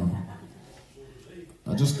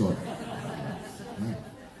 I just got.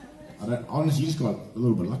 Honestly, just got a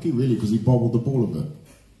little bit lucky, really, because he bobbled the ball a bit,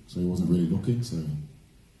 so he wasn't really looking. So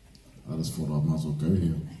I just thought I might as well go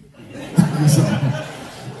here. So,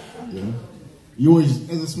 yeah, you always,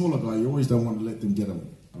 as a smaller guy, you always don't want to let them get a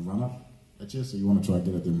run up at you, so you want to try to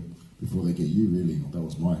get at them before they get you. Really, that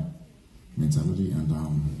was my mentality. And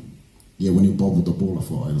when he bobbled the ball, I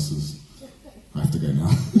thought, I have to go now.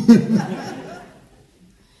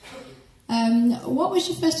 What was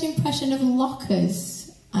your first impression of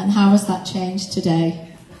Lockers, and how has that changed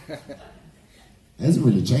today? It hasn't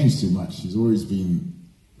really changed too much. He's always been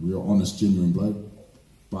a real honest, genuine bloke.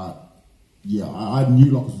 But yeah, I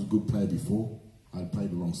knew Lockers was a good player before. I'd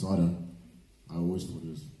played alongside him. I always thought he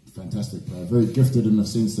was a fantastic player, very gifted in the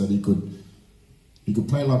sense that he could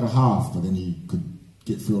play like a half, but then he could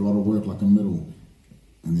get through a lot of work like a middle,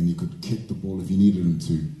 and then he could kick the ball if you needed him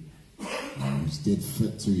to. He's dead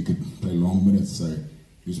fit too. He could play long minutes, so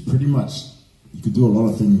he was pretty much. He could do a lot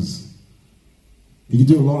of things. He could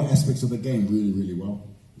do a lot of aspects of the game really, really well.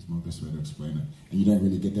 Is my best way to explain it. And you don't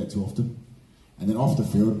really get that too often. And then off the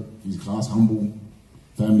field, he's class, humble,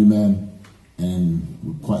 family man, and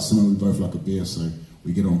we're quite similar. We both like a beer, so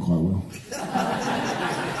we get on quite well.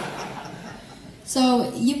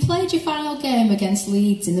 So you played your final game against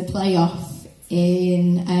Leeds in the playoff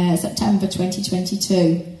in September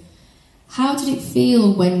 2022. How did it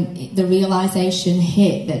feel when the realisation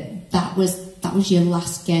hit that was your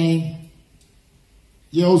last game?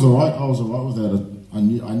 Yeah, I was alright. with that. I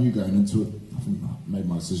knew going into it. I think I made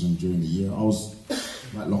my decision during the year. I was,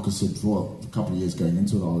 like Locker said, for a couple of years going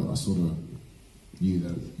into it, I sort of knew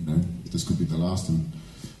that this could be the last. And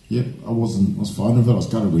yeah, I was fine with it. I was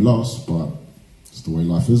gutted we lost, but it's the way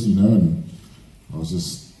life is, And I was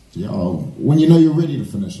just when you're ready to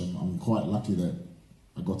finish, I'm quite lucky that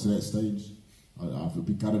I got to that stage. I would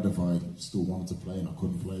be gutted if I still wanted to play and I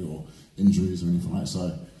couldn't play, or injuries or anything like that.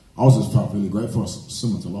 So I just felt really great for us,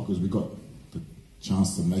 similar to Lockers. We got the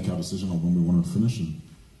chance to make our decision on when we wanted to finish, and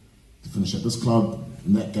to finish at this club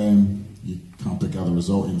in that game. You can't pick how the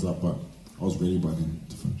result ends up, but I was ready by then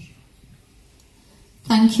to finish.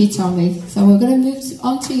 Thank you, Tommy. So we're going to move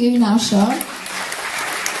on to you now, Sean.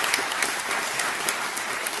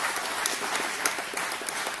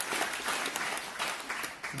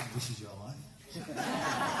 This is your life.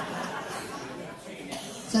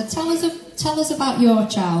 So tell us about your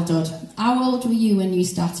childhood. How old were you when you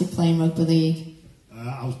started playing rugby league?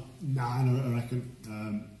 I was 9, I reckon.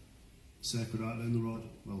 Circuit out down the road.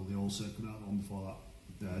 Well, the old circuit out, the one before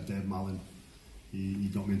that. Dave Mallin. He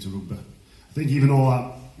got me into rugby. I think even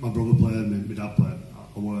though my brother played and my dad played,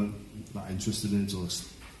 I weren't that interested in it until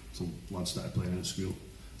lads started playing at school.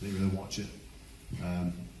 I didn't really watch it.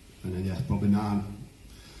 And then, probably 9.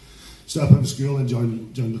 Started playing at school and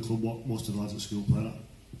joined the club what most of the lads at school played at.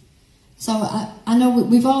 So I know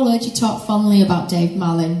we've all heard you talk fondly about Dave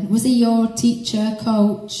Mallin. Was he your teacher,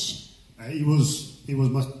 coach? He was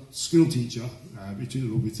my school teacher. He took the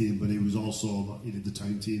rugby team, but he was also, he did the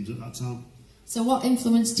town teams at that time. So what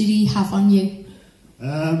influence did he have on you?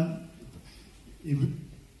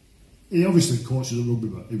 He obviously coached the rugby,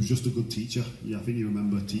 but he was just a good teacher. Yeah, I think you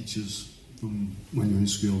remember teachers from when you were in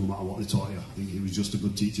school, no matter what they taught you. I think he was just a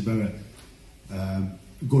good teacher, very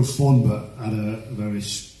good fun, but had a very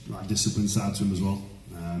disciplined side to him as well.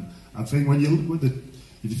 I think if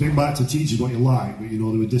you think back to teachers, what you like, but they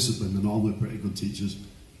were disciplined, they're normally pretty good teachers.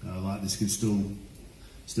 Like this can still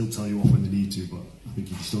still tell you off when they need to, but I think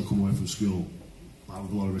you can still come away from school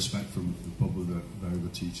with a lot of respect from probably very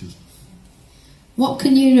good teachers. What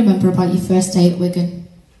can you remember about your first day at Wigan?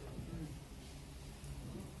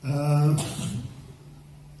 Not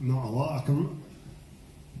a lot.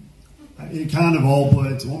 It kind of all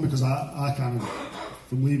blurred into one because I kind of,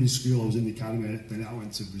 from leaving school, I was in the academy, then I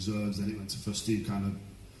went to reserves, then it went to first team kind of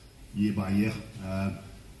year by year. I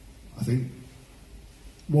think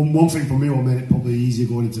one thing for me what made it probably easier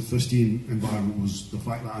going into first team environment was the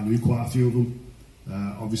fact that I knew quite a few of them.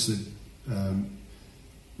 Obviously,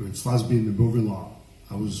 with Faz being my brother-in-law,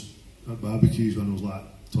 I was at barbecues when I was like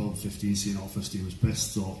 12, 15, seeing all first team was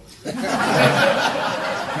pissed, so I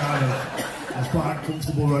was quite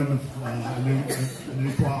comfortable around them. I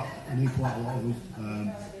knew quite a lot of them.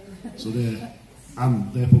 So they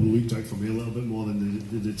probably looked out for me a little bit more than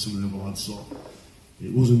they did some of the other lads. So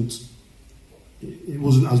it wasn't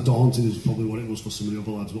as daunting as probably what it was for some of the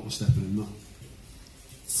other lads what were stepping in there.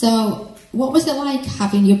 So, what was it like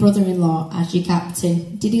having your brother-in-law as your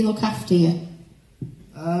captain? Did he look after you?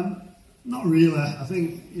 Not really. I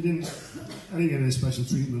think I didn't get any special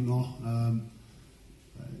treatment, no.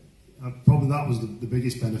 Probably that was the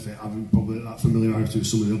biggest benefit, having probably that familiarity with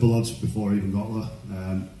some of the other lads before I even got there.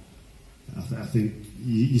 I think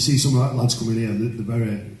you see some of the lads coming here,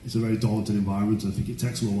 it's a very daunting environment, and I think it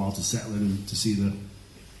takes them a while to settle in and to see the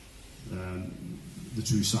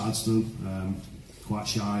true sides to them. Quite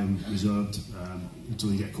shy and reserved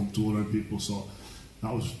until you get comfortable around people, so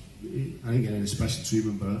that was, I didn't get any special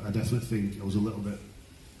treatment, but I definitely think I was a little bit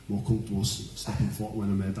more comfortable stepping foot when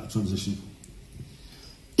I made that transition.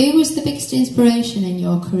 Who was the biggest inspiration in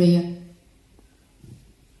your career?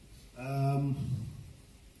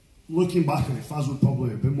 Looking back at it, Faz would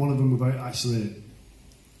probably have been one of them without actually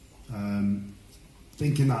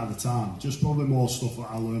thinking that at the time. Just probably more stuff that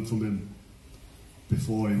I learned from him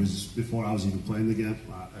before I was even playing the game,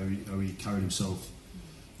 like how he carried himself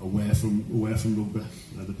away from rugby,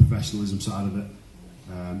 the professionalism side of it.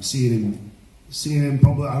 Seeing him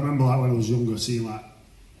probably, I remember like when I was younger, seeing like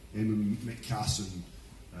him and Mick Cass and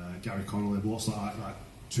Gary Connolly, lots like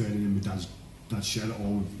training in my dad's shed at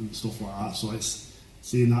home and stuff like that. So it's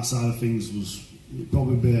seeing that side of things was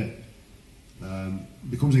probably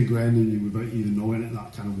becomes ingrained in you without even knowing it.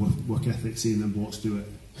 That kind of work ethic, seeing them blokes do it.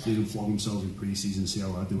 Seeing them flog themselves in pre-season, see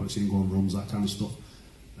how hard they work, seeing them go on runs, that kind of stuff.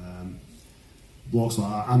 Blocks like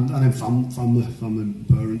that, and then family and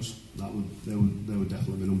parents, they would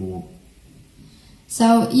definitely be number one.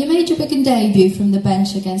 So, you made your Wigan debut from the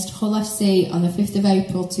bench against Hull FC on the 5th of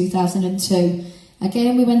April 2002.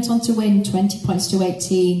 Again, we went on to win 20 points to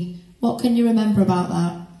 18. What can you remember about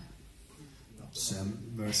that? That's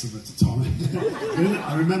very similar to Tommy.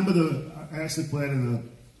 I remember I actually played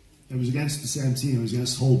it was against the same team, it was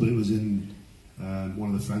against Hull, but it was in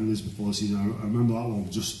one of the friendlies before the season. I remember that one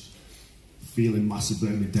just feeling massively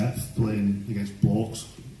out of my depth, playing against blokes.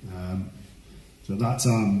 So at that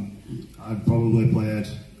time, I'd probably played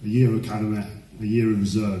a year of academy, a year of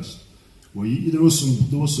reserves. Well, there was some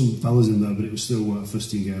fellas in there, but it was still a first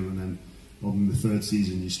team game, and then in the third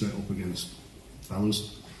season, you're straight up against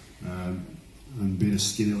fellas. And being a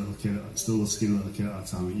skinny little kid, still a skinny little kid at that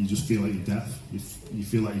time, you just feel like you're deaf. You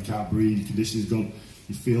feel like you can't breathe, your conditioning's gone.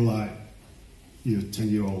 You feel like you're a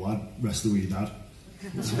 10-year-old lad wrestling with your dad.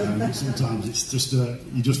 Sometimes it's just,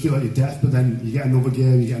 you just feel like you're deaf, but then you get another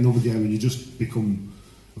game, and you just become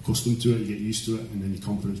accustomed to it, you get used to it, and then your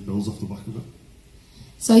confidence builds off the back of it.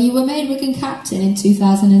 So you were made Wigan captain in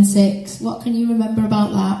 2006. What can you remember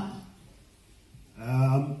about that?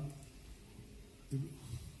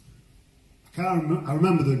 I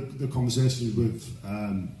remember the conversations with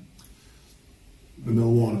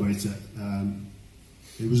Leuluai about it.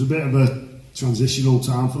 It was a bit of a transitional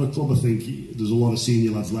time for the club. I think there's a lot of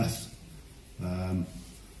senior lads left.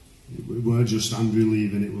 It weren't just Andrew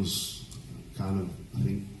leaving, it was kind of, I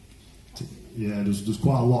think, there's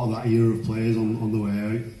quite a lot of that era of players on the way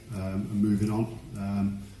out and moving on.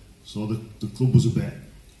 So the club was a bit,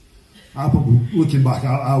 looking back,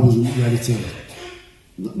 I wasn't ready to,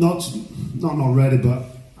 not ready, but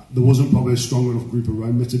there wasn't probably a strong enough group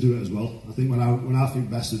around me to do it as well. I think when I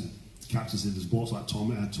think best of captaincy, there's blokes like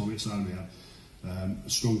Tommy beside me, a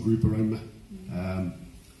strong group around me.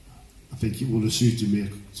 I think it would have suited me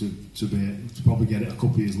to probably get it a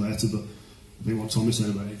couple of years later, but I think what Tommy said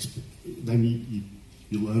about it, then you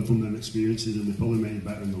learn from them experiences, and they probably make you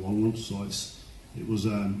better in the long run. So it was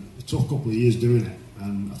a tough couple of years doing it,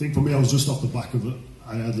 and I think for me I was just off the back of it.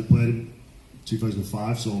 I had played in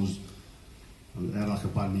 2005, so I had like a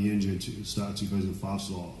bad knee injury at the start of 2005,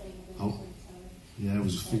 so it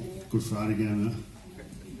was a Good Friday game, yeah.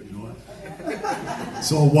 You know it.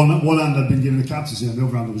 So one hand I'd been given the captaincy, and the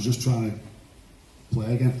other hand I was just trying to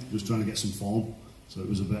play again, just trying to get some form. So it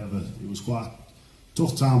was it was quite a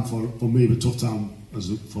tough time for me, but tough time for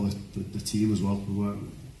the team as well.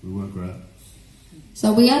 We weren't great.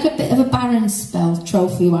 So we had a bit of a barren spell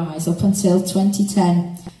trophy-wise up until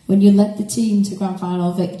 2010 when you led the team to grand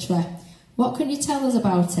final victory. What can you tell us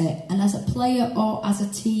about it? And as a player or as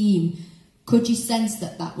a team, could you sense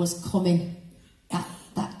that was coming,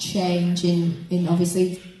 that change in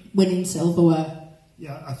obviously winning silverware?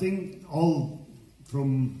 Yeah, I think all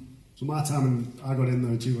from my time, I got in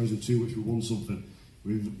there in 2002, which we won something.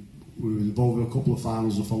 We were involved in a couple of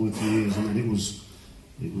finals the following 3 years, and then it was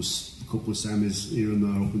a couple of semis here and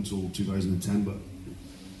there up until 2010. But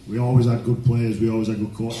we always had good players, we always had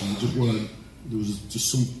good coaches. There was just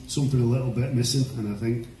something a little bit missing, and I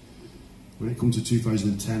think when it comes to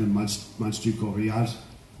 2010 and Madge Duke, I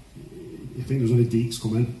think there was only Deeks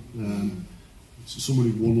come in. Someone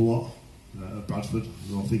who won a lot at Bradford.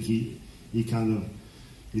 I think he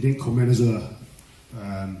didn't come in as a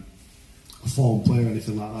form player or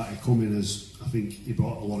anything like that. He come in as, I think he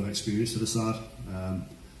brought a lot of experience to the side.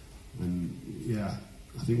 And yeah,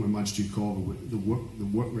 I think when Madge took over, the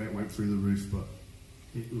work rate went through the roof. But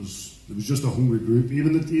it was just a hungry group.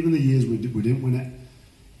 Even the years we didn't win it,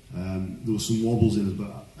 there was some wobbles in it.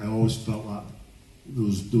 But I always felt like there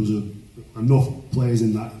was enough players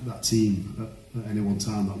in that team at any one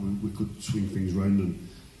time that we could swing things round.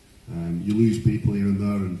 And you lose people here and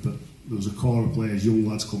there, but there was a core of players, young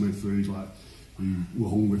lads coming through, who were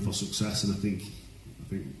hungry for success. And I think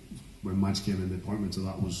when Madge came in, the appointment of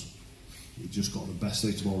that was, he just got the best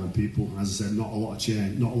out of all them people. And as I said, not a lot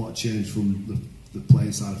of change from the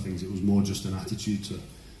playing side of things. It was more just an attitude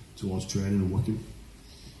towards training and working.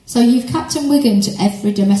 So you've captained Wigan to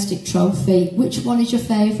every domestic trophy. Which one is your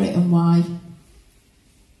favourite and why?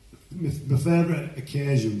 My favourite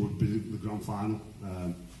occasion would be the grand final.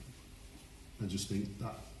 I just think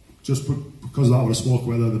that, just because that was a spoke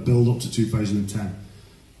whether the build up to 2010,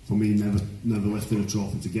 for me, never lifting a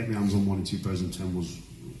trophy, to get my hands on one in 2010 was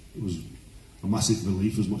a massive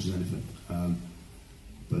relief as much as anything.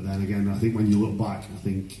 But then again, I think when you look back, I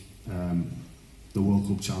think the World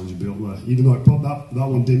Cup challenge would be up there. Even though that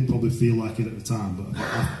one didn't probably feel like it at the time, but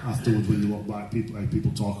afterwards, when you look back,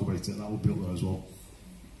 people talk about it, that would be up there as well.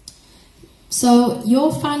 So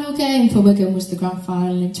your final game for Wigan was the grand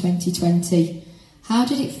final in 2020. How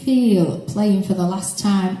did it feel playing for the last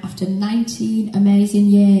time after 19 amazing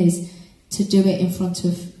years to do it in front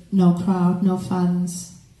of no crowd, no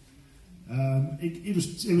fans? It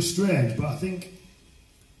was strange, but I think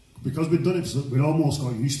because we'd done it, we'd almost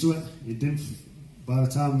got used to it. It didn't. By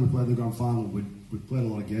the time we played the grand final, we'd played a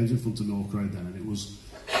lot of games in front of no crowd then, and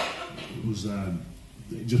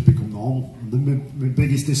it just become normal. My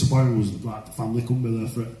biggest disappointment was that the family couldn't be there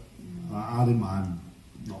for it. I didn't mind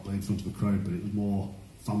not playing in front of a crowd, but it was more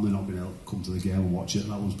family not being able to come to the game and watch it.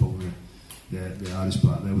 That was probably the hardest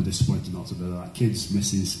part. They were disappointed not to be there. Kids,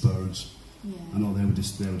 misses, parents. Yeah. I know they were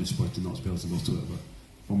disappointed not to be able to go to it, but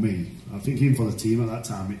for me, I think even for the team at that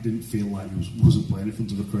time, it didn't feel like he wasn't playing in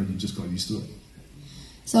front of a crowd. You just got used to it.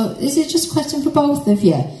 So this is just a question for both of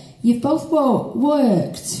you. You've both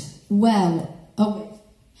worked well.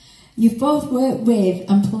 You've both worked with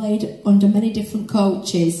and played under many different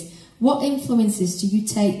coaches. What influences do you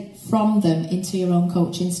take from them into your own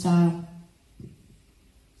coaching style?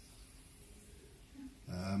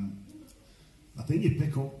 I think you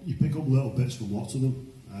pick up little bits from lots of them.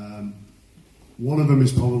 One of them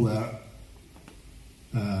is probably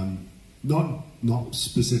not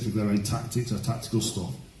specifically around tactics or tactical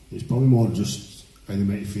stuff. It's probably more just how they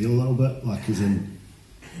make you feel a little bit. Like, as in,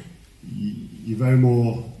 you're very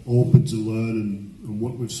more open to learn and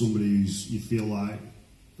work with somebody who's you feel like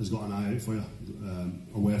has got an eye out for you,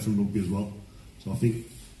 away from rugby as well. So I think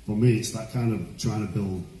for me, it's that kind of trying to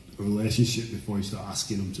build a relationship before you start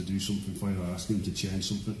asking them to do something for you or asking them to change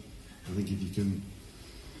something. I think if you can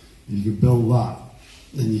build that,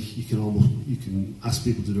 then you can ask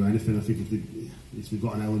people to do anything. I think if you've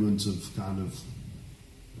got an element of kind of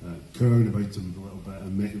caring about them a little bit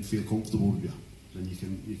and make them feel comfortable with you, then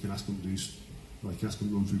you can ask them to do, like, you ask them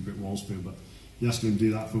to run through brick walls for you. But you ask them to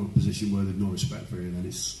do that from a position where they've no respect for you, then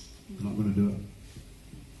they're not going to do it.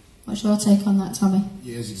 What's your take on that, Tommy?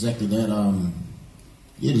 Yeah, it's exactly that.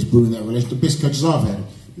 Just building that relationship. The best coaches I've had,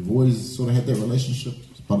 we've always sort of had that relationship.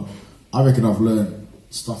 But I reckon I've learned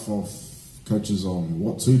stuff off coaches on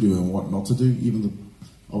what to do and what not to do. Even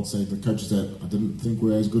I would say the coaches that I didn't think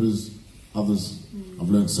were as good as others, I've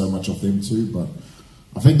learned so much off them too. But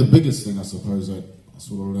I think the biggest thing, I suppose, that I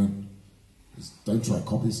sort of learned is don't try to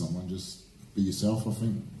copy someone, just be yourself, I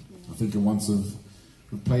think. I think once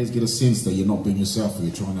players get a sense that you're not being yourself, or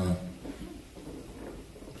you're trying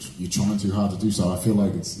too hard to do so, I feel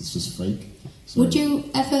like it's just fake. So, would you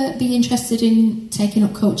ever be interested in taking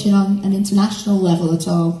up coaching on an international level at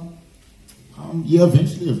all? Yeah,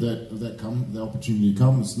 eventually, if the opportunity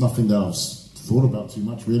comes. It's nothing that I've thought about too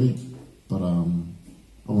much, really. But I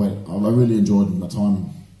really enjoyed my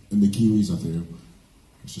time in the Kiwis. I think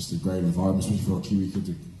it's just a great environment, especially for a Kiwi kid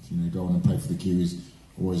to go on and play for the Kiwis.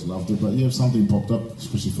 Always loved it. But yeah, if something popped up,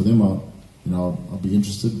 especially for them, I'll be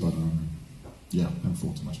interested. But yeah, I haven't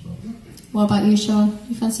thought too much about it. What about you, Sean?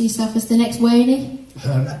 You fancy yourself as the next Wayne?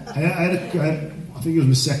 I think it was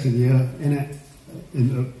my second year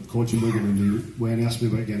in coaching Wigan, and Wayne asked me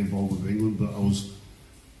about getting involved with England, but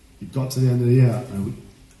it got to the end of the year, and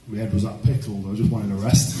my head was that pickled. I just wanted a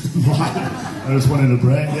rest. I just wanted a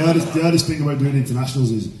break. The hardest thing about doing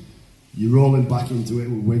internationals is you're rolling back into it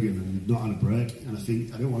with Wigan, and you've not had a break. And I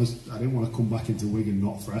think I didn't want to come back into Wigan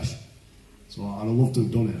not fresh. So I'd have loved to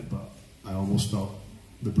have done it, but I almost felt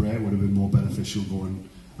the break would have been more beneficial going.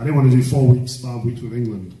 I didn't want to do 5 weeks with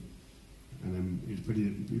England, and then it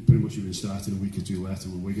pretty much been starting a week or two later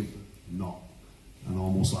with Wigan, and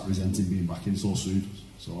almost like resenting being back in so soon.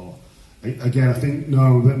 So again, I think now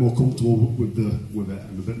I'm a bit more comfortable with it,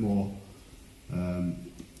 and a bit more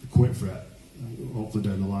equipped for it. Hopefully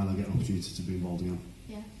down the line I'll get an opportunity to be involved again.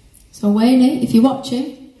 Yeah. So Wayne, if you're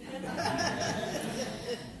watching,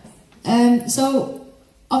 so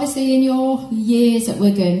obviously in your years at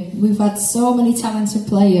Wigan, we've had so many talented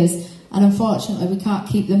players, and unfortunately we can't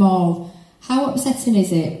keep them all. How upsetting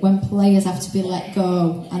is it when players have to be let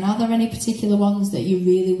go? And are there any particular ones that you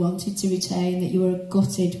really wanted to retain, that you were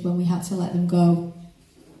gutted when we had to let them go?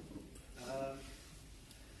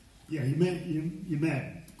 Yeah, you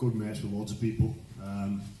met good mates with loads of people.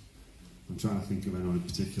 I'm trying to think of anyone in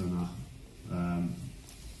particular now.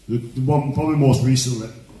 The one probably most recently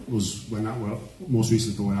was when I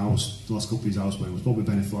was the last couple of his house playing was probably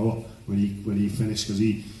Benny Flower when he finished, because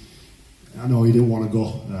I know he didn't want to go.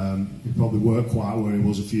 He probably worked quite where he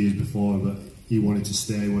was a few years before, but he wanted to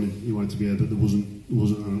stay. He wanted to be there, but there wasn't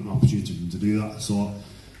an opportunity for him to do that. So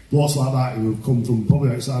blokes like that who have come from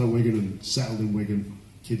probably outside of Wigan and settled in Wigan,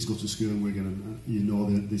 kids go to school in Wigan, and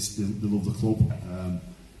they love the club.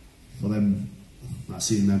 For them, like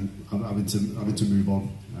seeing them having to move on.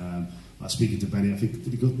 Like speaking to Benny, I think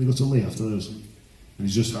did they go to Lee after those, and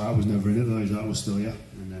he's just I was never in it though. His heart was still here,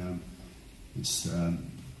 and it's.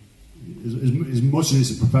 As much as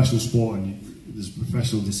it's a professional sport and there's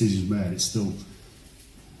professional decisions made, it's still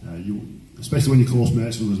especially when you're close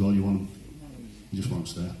mates with them as well. You just want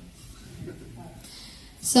to stay.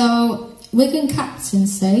 So Wigan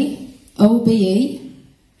captaincy, OBE,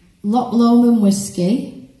 Loch Lomond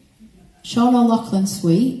whiskey, Sean O'Loughlin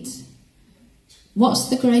suite. What's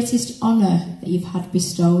the greatest honour that you've had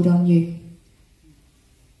bestowed on you?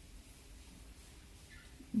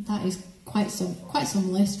 That is quite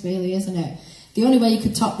some list, really, isn't it? The only way you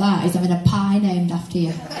could top that is having a pie named after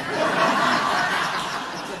you.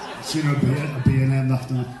 Seen a beer named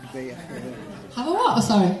after me. Have a what? Oh,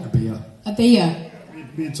 sorry. A beer. A beer.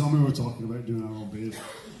 Me and Tommy were talking about doing our own beers.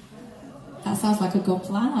 That sounds like a good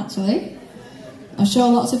plan, actually. I'm sure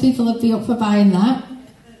lots of people would be up for buying that.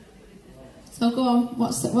 So go on.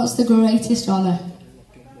 What's the greatest honour?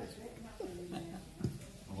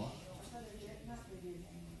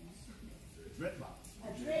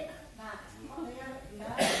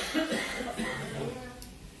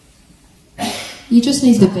 You just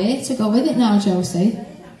need the beer to go with it now, Josie.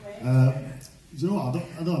 You know what?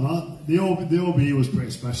 I don't know. The OBE was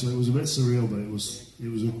pretty special. It was a bit surreal, but it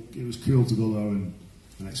was cool to go there and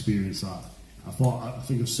experience that. I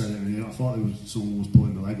think I've said it. I thought someone was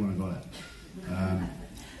pulling my leg when I got it.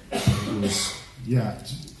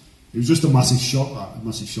 It was just a massive shock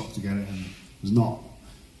to get it. And there's not.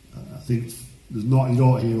 I think there's not. You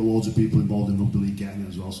don't hear loads of people involved in rugby league getting it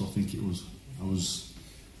as well. So I think it was.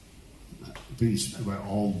 I think it's about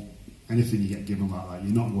anything you get given like that.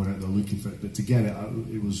 You're not going out there looking for it, but to get it,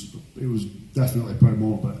 it was definitely a proud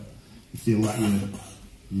moment. But you feel like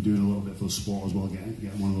you're doing a little bit for the sport as well,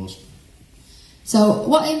 getting one of those. So,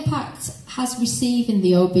 what impact has receiving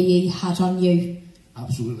the OBE had on you?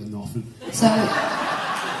 Absolutely nothing. So,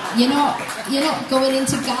 you're not going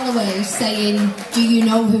into Galloway saying, "Do you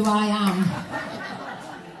know who I am?"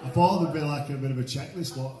 I thought there'd be like a bit of a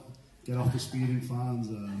checklist, what. Get off the speeding fines,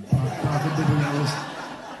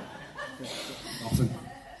 Nothing.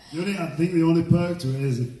 I think the only perk to it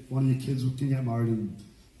is if one of your kids can get married in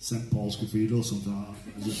St Paul's Cathedral or something like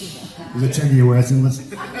that. There's a 10-year waiting list.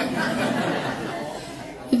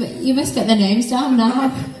 You must get the names down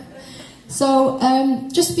now. So,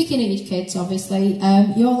 just speaking of your kids, obviously,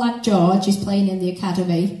 your lad George is playing in the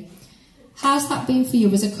academy. How's that been for you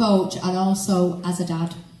as a coach and also as a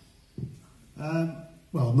dad?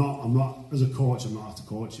 Well, I'm not as a coach. I'm not have to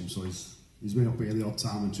coach him, so he's been up here the odd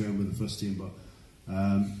time and trained with the first team. But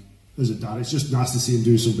as a dad, it's just nice to see him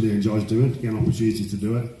do something he enjoys doing, get an opportunity to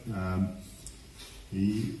do it.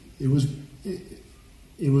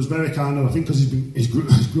 It was very kind of, I think, because he's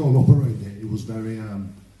grown up around it. It was very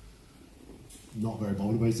not very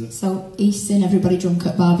bothered about it. So he's seen everybody drunk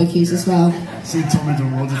at barbecues as well. I've seen Tommy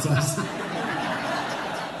done loads of times.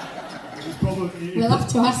 We'll have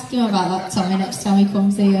to ask him about that, Tommy, next time he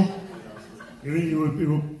comes here. He's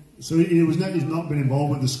not been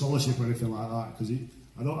involved with the scholarship or anything like that, because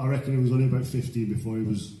I reckon he was only about 15 before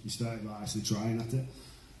he started actually trying at it.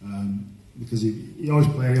 Because he always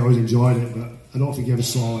played, he always enjoyed it, but I don't think he ever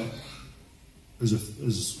saw it as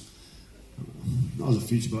not as a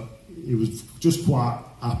future, but he was just quite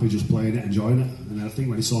happy just playing it, enjoying it. And I think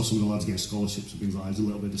when he saw some of the lads get scholarships and things like that, he's a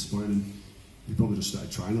little bit disappointed. He probably just started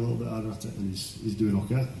trying a little bit harder at it, and he's doing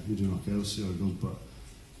okay. We'll see how it goes, but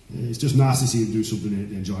it's just nice to see him do something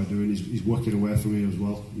he enjoys doing. He's working away from here as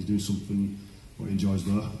well. He's doing something what he enjoys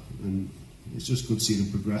there, and it's just good to see him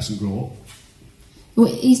progress and grow up. Well,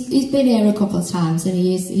 he's been here a couple of times, and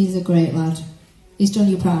he's a great lad. He's done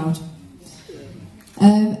you proud.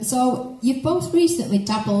 So you've both recently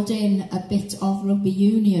dabbled in a bit of rugby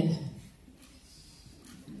union.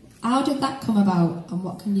 How did that come about, and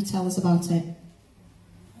what can you tell us about it?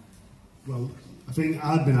 Well, I think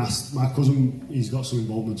I'd been asked. My cousin, he's got some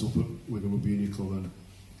involvement up at Wigan Rugby Union Club,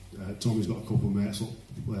 and Tommy's got a couple of mates up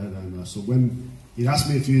there down there. So when he'd asked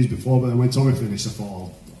me a few years before, but then when Tommy finished, I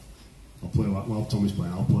thought, I'll play while Tommy's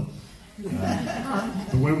playing, I'll play.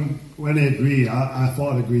 But when he agreed, I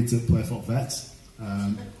thought I'd agreed to play for Vets.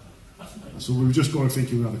 So we were just going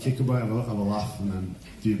thinking we'd have a kick about it, have a laugh, and then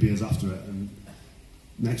a few beers after it. And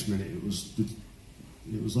next minute it was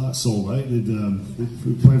like sold out. We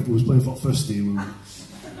was playing for the first team.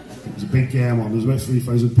 It was a big game on. There was about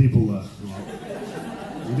 3,000 people there.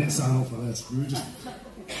 We didn't sign up for this.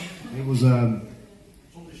 It was.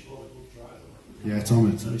 Yeah,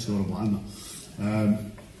 Tommy scored a blinder.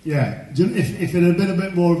 Yeah, if it had been a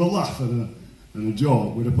bit more of a laugh and a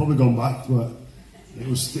joke, we'd have probably gone back, but it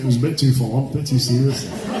was a bit too full on, a bit too serious.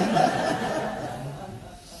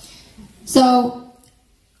 So,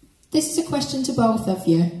 this is a question to both of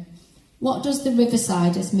you. What does the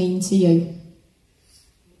Riversiders mean to you?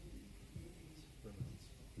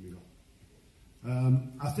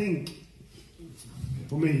 I think,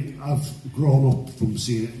 for me, I've grown up from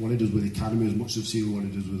seeing what he does with the academy as much as I've seen what he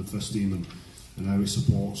does with the first team and how he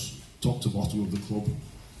supports top to bottom of the club.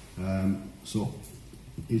 So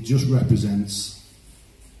it just represents.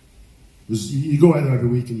 You go out there every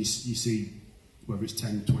week and you see whether it's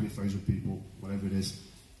 10, 20,000 people, whatever it is.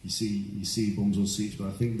 You see bums on seats, but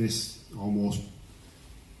I think this almost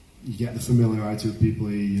you get the familiarity with people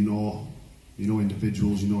here. You know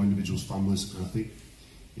individuals' families, and I think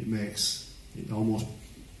it almost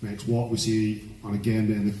makes what we see on a game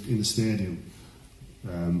day in the stadium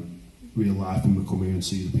real life when we come here and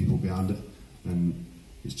see the people behind it. And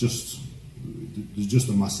there's just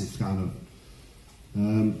a massive kind of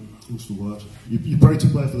what's the word? You're proud to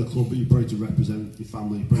play for the club, but you're proud to represent your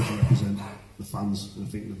family. You're proud to represent the fans, and I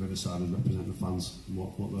think the Riversiders represent the fans and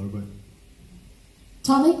what they're about.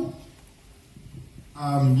 Tommy?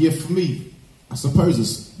 Yeah, for me, I suppose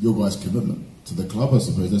it's your guys' commitment to the club. I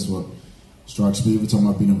suppose that's what strikes me every time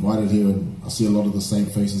I've been invited here, and I see a lot of the same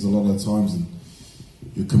faces a lot of the times, and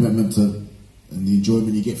your commitment to and the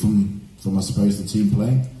enjoyment you get from I suppose the team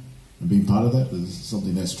playing and being part of that is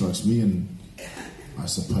something that strikes me. And I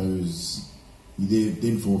suppose you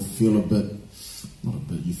then feel a bit, not a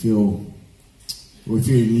bit, you feel you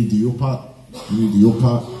need to do your part. You need to do your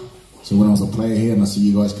part. So when I was a player here and I see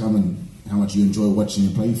you guys come and how much you enjoy watching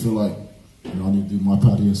you play, you feel like, I need to do my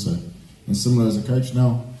part here. So, and similar as a coach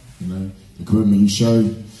now, the commitment you show,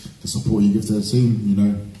 the support you give to the team,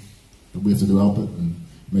 we have to do our bit and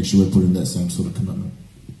make sure we're putting that same sort of commitment.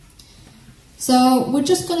 So we're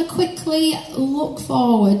just going to quickly look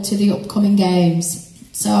forward to the upcoming games.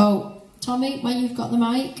 So, Tommy, when you've got the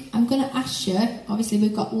mic, I'm going to ask you, obviously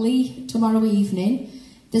we've got Lee tomorrow evening.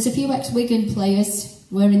 There's a few ex-Wigan players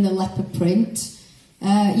wearing the leopard print.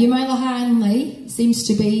 Yamila Hanley seems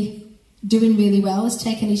to be doing really well, has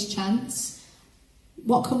taken his chance.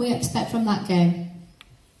 What can we expect from that game?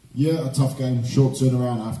 Yeah, a tough game, short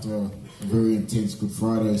turnaround after a very intense Good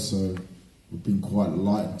Friday, so we've been quite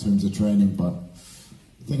light in terms of training, but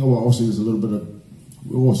I think we're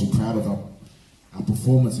also proud of our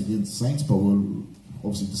performance against Saints, but we're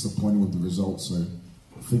obviously disappointed with the results. So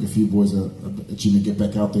I think a few boys are itching to get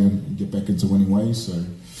back out there and get back into winning ways. So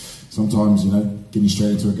sometimes, getting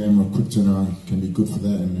straight into a game or a quick turnaround can be good for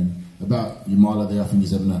that. And then about Yumala there, I think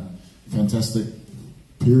he's having a fantastic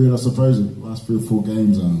period, I suppose, the last 3 or 4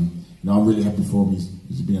 games. I'm really happy for him.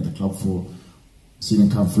 He's been at the club for, seen him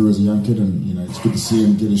come through as a young kid, and it's good to see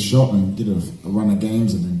him get his shot and get a run of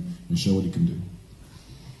games and show what he can do.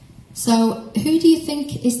 So, who do you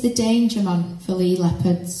think is the danger man for Lee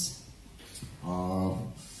Leopards?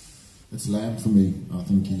 It's Lamb for me. I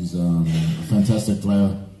think he's a fantastic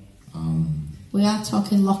player. We are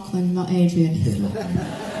talking Lachlan, not Adrian. Yeah,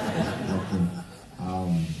 Lachlan.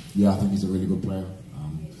 I think he's a really good player.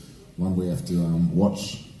 One we have to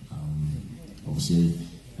watch. Obviously,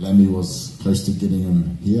 Lammy was close to getting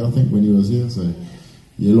him here, I think, when he was here. So,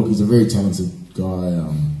 he's a very talented guy,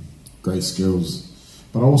 great skills.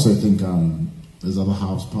 But I also think his other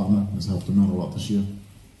halves partner has helped him out a lot this year,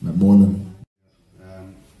 Matt Moylan.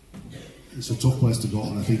 It's a tough place to go,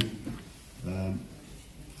 and I think I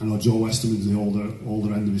know Joe Westerman's the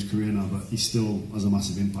older end of his career now, but he still has a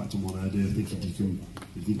massive impact on what I do. I think if you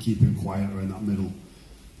can keep him quiet around that middle,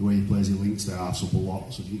 the way he plays, he links their halves up a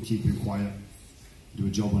lot. So if you can keep him quiet, do a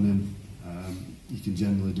job on him, you can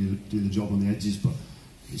generally do the job on the edges. But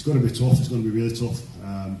it's going to be tough. It's going to be really tough.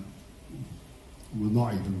 We'll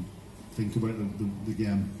not even think about the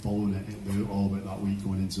game following it. It'll be all about that week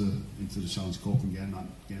going into the Challenge Cup and getting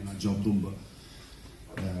that job done. But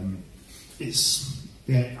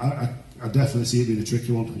I definitely see it being a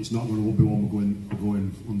tricky one. It's not going to be one we're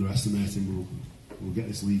going underestimating. We'll get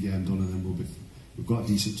this league game done, and then we've got a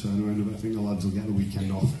decent turnaround of it. I think the lads will get the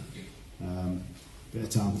weekend off. Bit of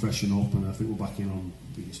time freshen up, and I think we're back in on.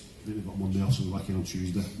 I think they've got Monday off, so we're back in on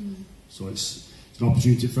Tuesday. So it's an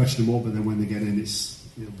opportunity to freshen them up, and then when they get in,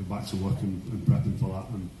 it'll be back to work and prepping for that.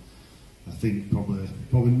 And I think probably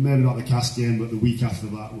maybe not the Cast game, but the week after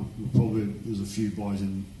that, there's a few boys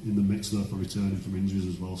in the mix there for returning from injuries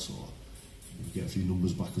as well, so we'll get a few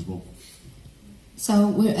numbers back as well. So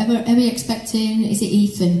are we expecting, is it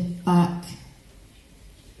Ethan back?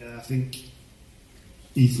 Yeah, I think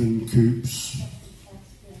Ethan, Coops,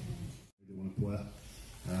 they want to play.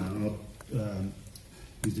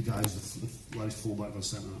 He's the guy who's the last fullback on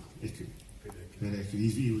centre. Iku.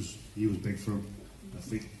 He was big for him. I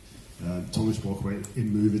think Tommy spoke about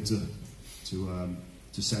him moving to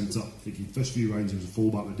centre. I think in the first few rounds he was a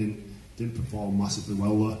fullback, but didn't perform massively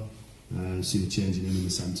well there. See the change in him in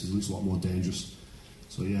the centre. He looks a lot more dangerous.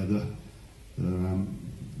 So yeah,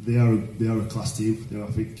 they are a class team.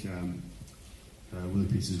 I think Willie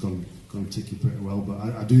Peter's gone ticking pretty well, but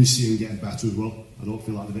I do see him getting better as well. I don't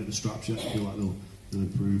feel like they've hit the straps yet. I feel like they'll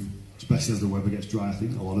improve, especially as the weather gets dry. I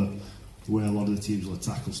think the way a lot of the teams will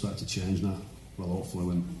attack will start to change now. Well,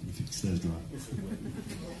 hopefully if it stays dry.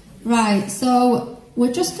 Right, so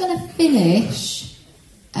we're just going to finish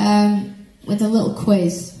with a little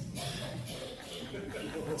quiz.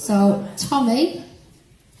 So, Tommy,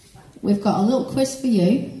 we've got a little quiz for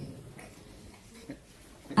you,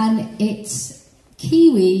 and it's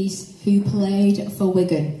Kiwis who played for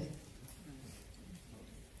Wigan.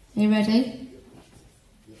 Are you ready?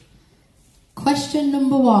 Question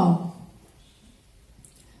number 1.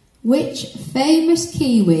 Which famous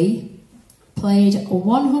Kiwi played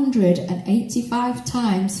 185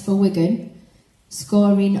 times for Wigan,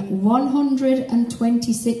 scoring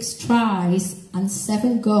 126 tries and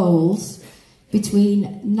 7 goals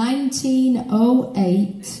between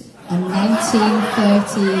 1908 and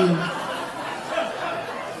 1913?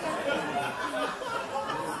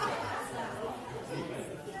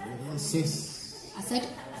 I said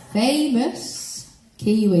famous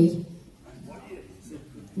Kiwi.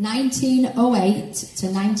 1908 to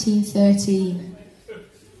 1913.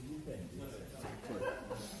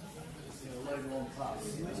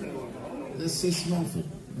 This is Norfolk.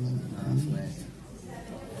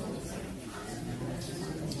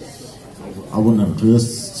 I wouldn't have a clue.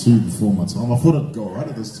 That's 2 before my time. I thought I'd go right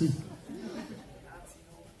at this 2.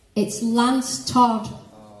 It's Lance Todd.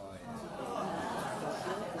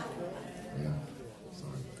 Yeah,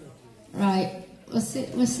 sorry. Right, we'll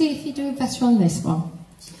see if you do better on this one.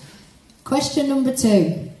 Question number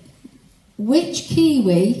 2. Which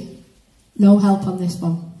Kiwi, no help on this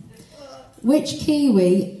one, which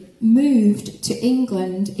Kiwi moved to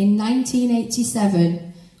England in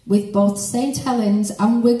 1987 with both St Helens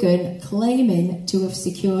and Wigan claiming to have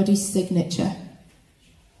secured his signature?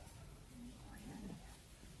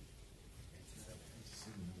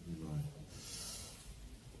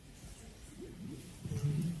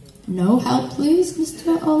 No help, please,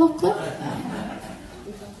 Mr. O'Loughlin.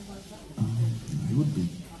 He would be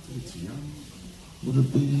too young. Would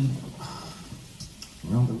it be...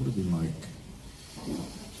 Well, that would have been like...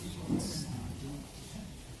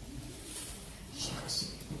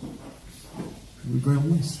 Shucks. We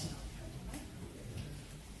Graham West.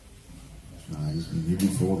 Nah, he's been here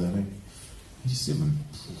before that, eh? 87.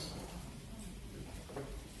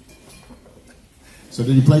 So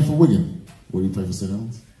did he play for Wigan? Or did he play for St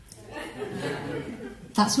Helens?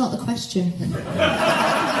 That's not the question.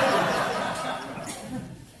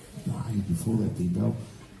 Before that, D-Bell.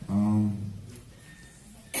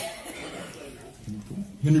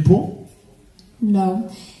 Henry Paul? No.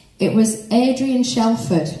 It was Adrian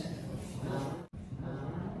Shelford.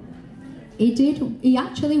 He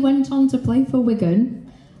actually went on to play for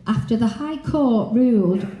Wigan after the High Court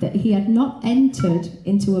ruled that he had not entered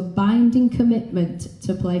into a binding commitment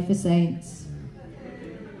to play for Saints.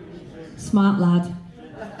 Smart lad.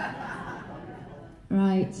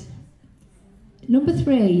 Right. Number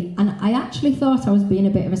 3, and I actually thought I was being a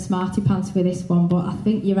bit of a smarty pants with this one, but I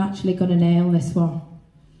think you're actually going to nail this one.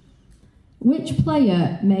 Which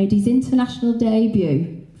player made his international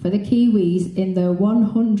debut for the Kiwis in their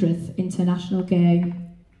 100th international game?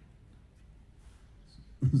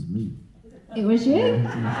 It was me. It was you?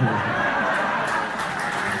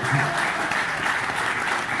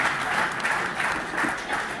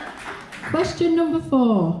 Question number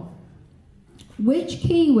 4. Which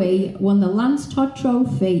Kiwi won the Lance Todd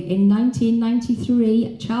Trophy in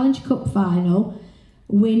 1993 Challenge Cup final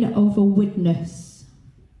win over Widnes?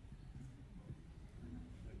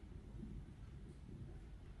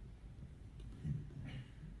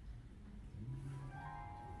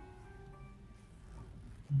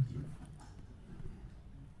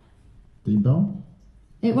 Dean Bell?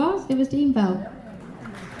 It was Dean Bell.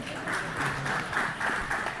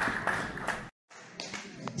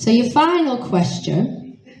 So your final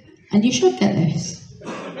question, and you should get this.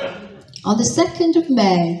 On the 2nd of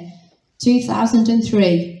May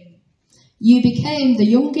 2003, you became the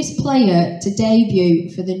youngest player to debut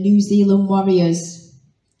for the New Zealand Warriors.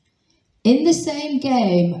 In the same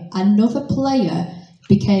game, another player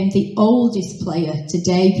became the oldest player to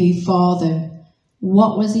debut for them.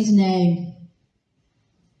 What was his name?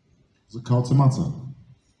 Was it Carl Tomato?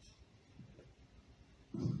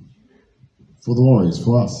 For the Warriors,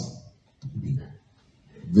 for us.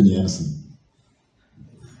 Vinnie Anderson.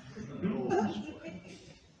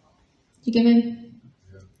 You give him?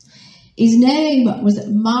 His name was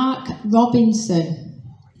Mark Robinson.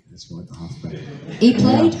 That's right, the halfback. He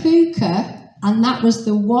played hooker, and that was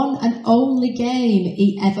the one and only game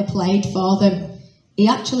he ever played for them. He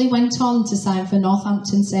actually went on to sign for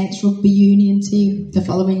Northampton Saints Rugby Union team the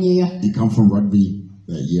following year. He come from rugby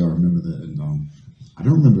that year, I remember that. And I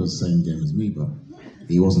don't remember the same game as me, but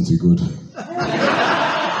he wasn't too good.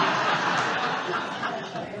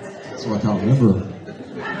 That's why I can't remember him.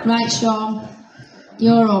 Right, Sean,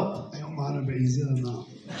 you're up. I don't mind a bit easier than that.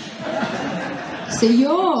 So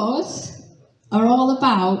yours are all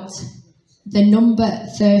about the number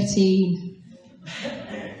 13.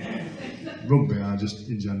 Rugby, just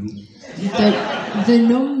in general. The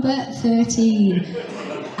number 13.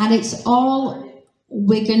 And it's all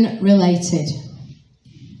Wigan related.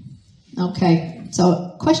 Okay,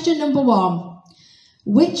 so question number 1.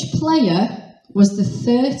 Which player was the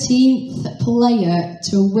 13th player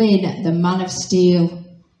to win the Man of Steel?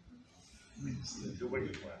 The Wigan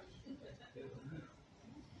player.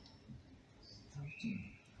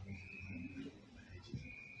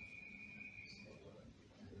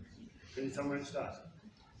 Can you tell me when it starts?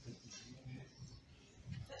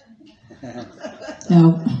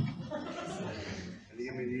 No. Can you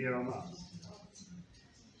give me the year on that?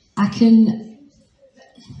 I can...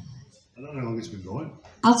 I don't know how long it's been going.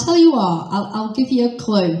 I'll tell you what, I'll give you a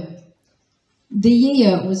clue. The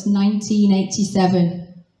year was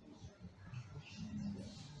 1987.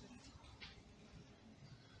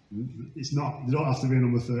 It's not, they don't have to be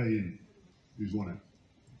number 13 who's won it.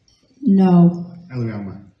 No.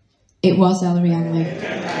 Leuluai. It was Ellery Angley.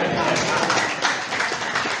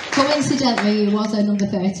 Coincidentally, he was at number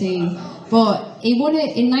 13. But he won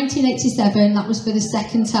it in 1987, that was for the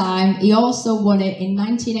second time. He also won it in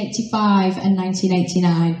 1985 and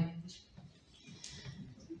 1989.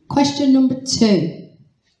 Question number 2.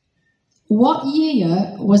 What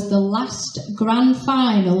year was the last grand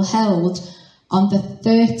final held on the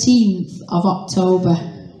 13th of October?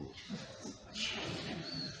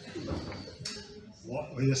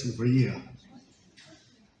 What? Are you asking for a year?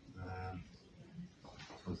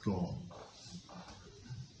 I've got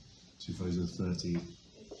 2013.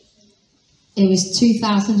 It was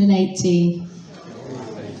 2018.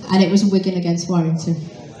 And it was Wigan against Warrington.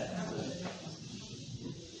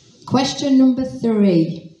 Question number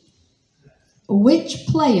 3. Which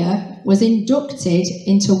player was inducted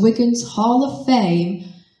into Wigan's Hall of Fame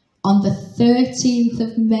on the 13th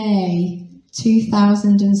of May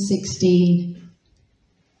 2016?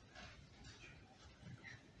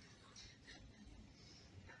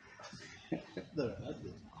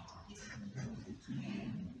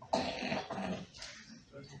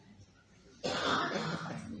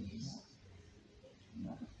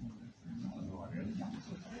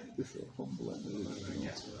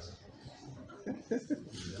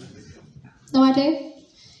 No idea?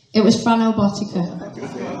 It was Frano Botica.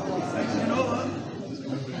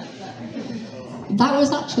 That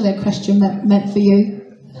was actually a question meant for you.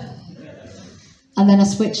 And then I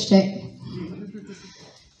switched it.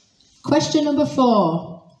 Question number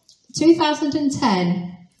 4.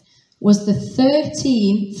 2010 was the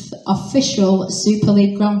 13th official Super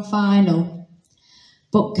League Grand Final.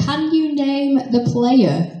 But can you name the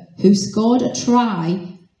player who scored a try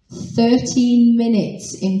 13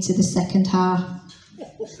 minutes into the second half?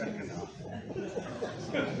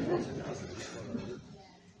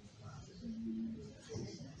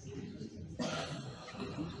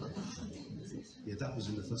 Yeah, that was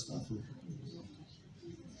in the first half.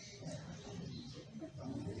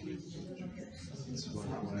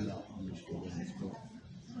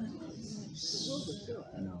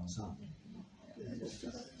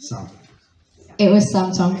 Sam. It was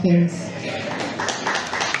Sam Tompkins.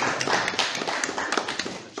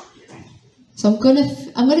 So I'm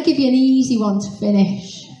gonna give you an easy one to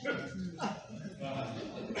finish.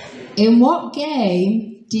 In what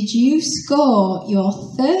game did you score your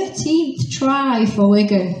 13th try for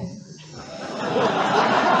Wigan?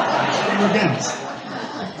 Who against?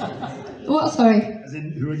 What, sorry? As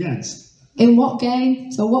in, who against? In what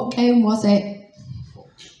game? So what game was it?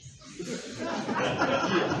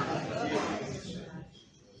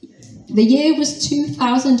 The year was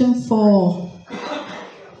 2004.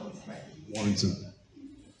 Warrington.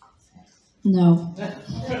 No.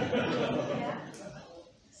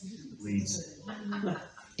 Leeds.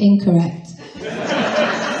 Incorrect.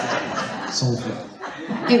 Salford.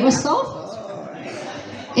 It was Salford.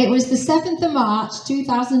 It was the 7th of March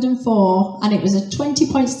 2004, and it was a 20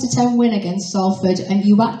 points to 10 win against Salford, and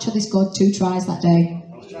you actually scored 2 tries that day.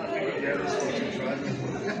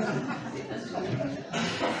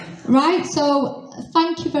 Right, so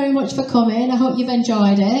thank you very much for coming. I hope you've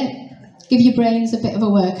enjoyed it. Give your brains a bit of a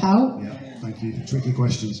workout. Yeah, thank you. Tricky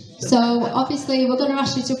questions. So obviously we're going to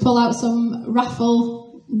ask you to pull out some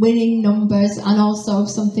raffle winning numbers and also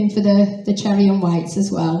something for the cherry and whites as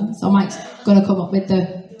well. So Mike's going to come up with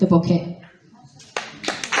the bucket.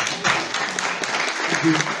 Thank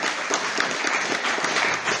you.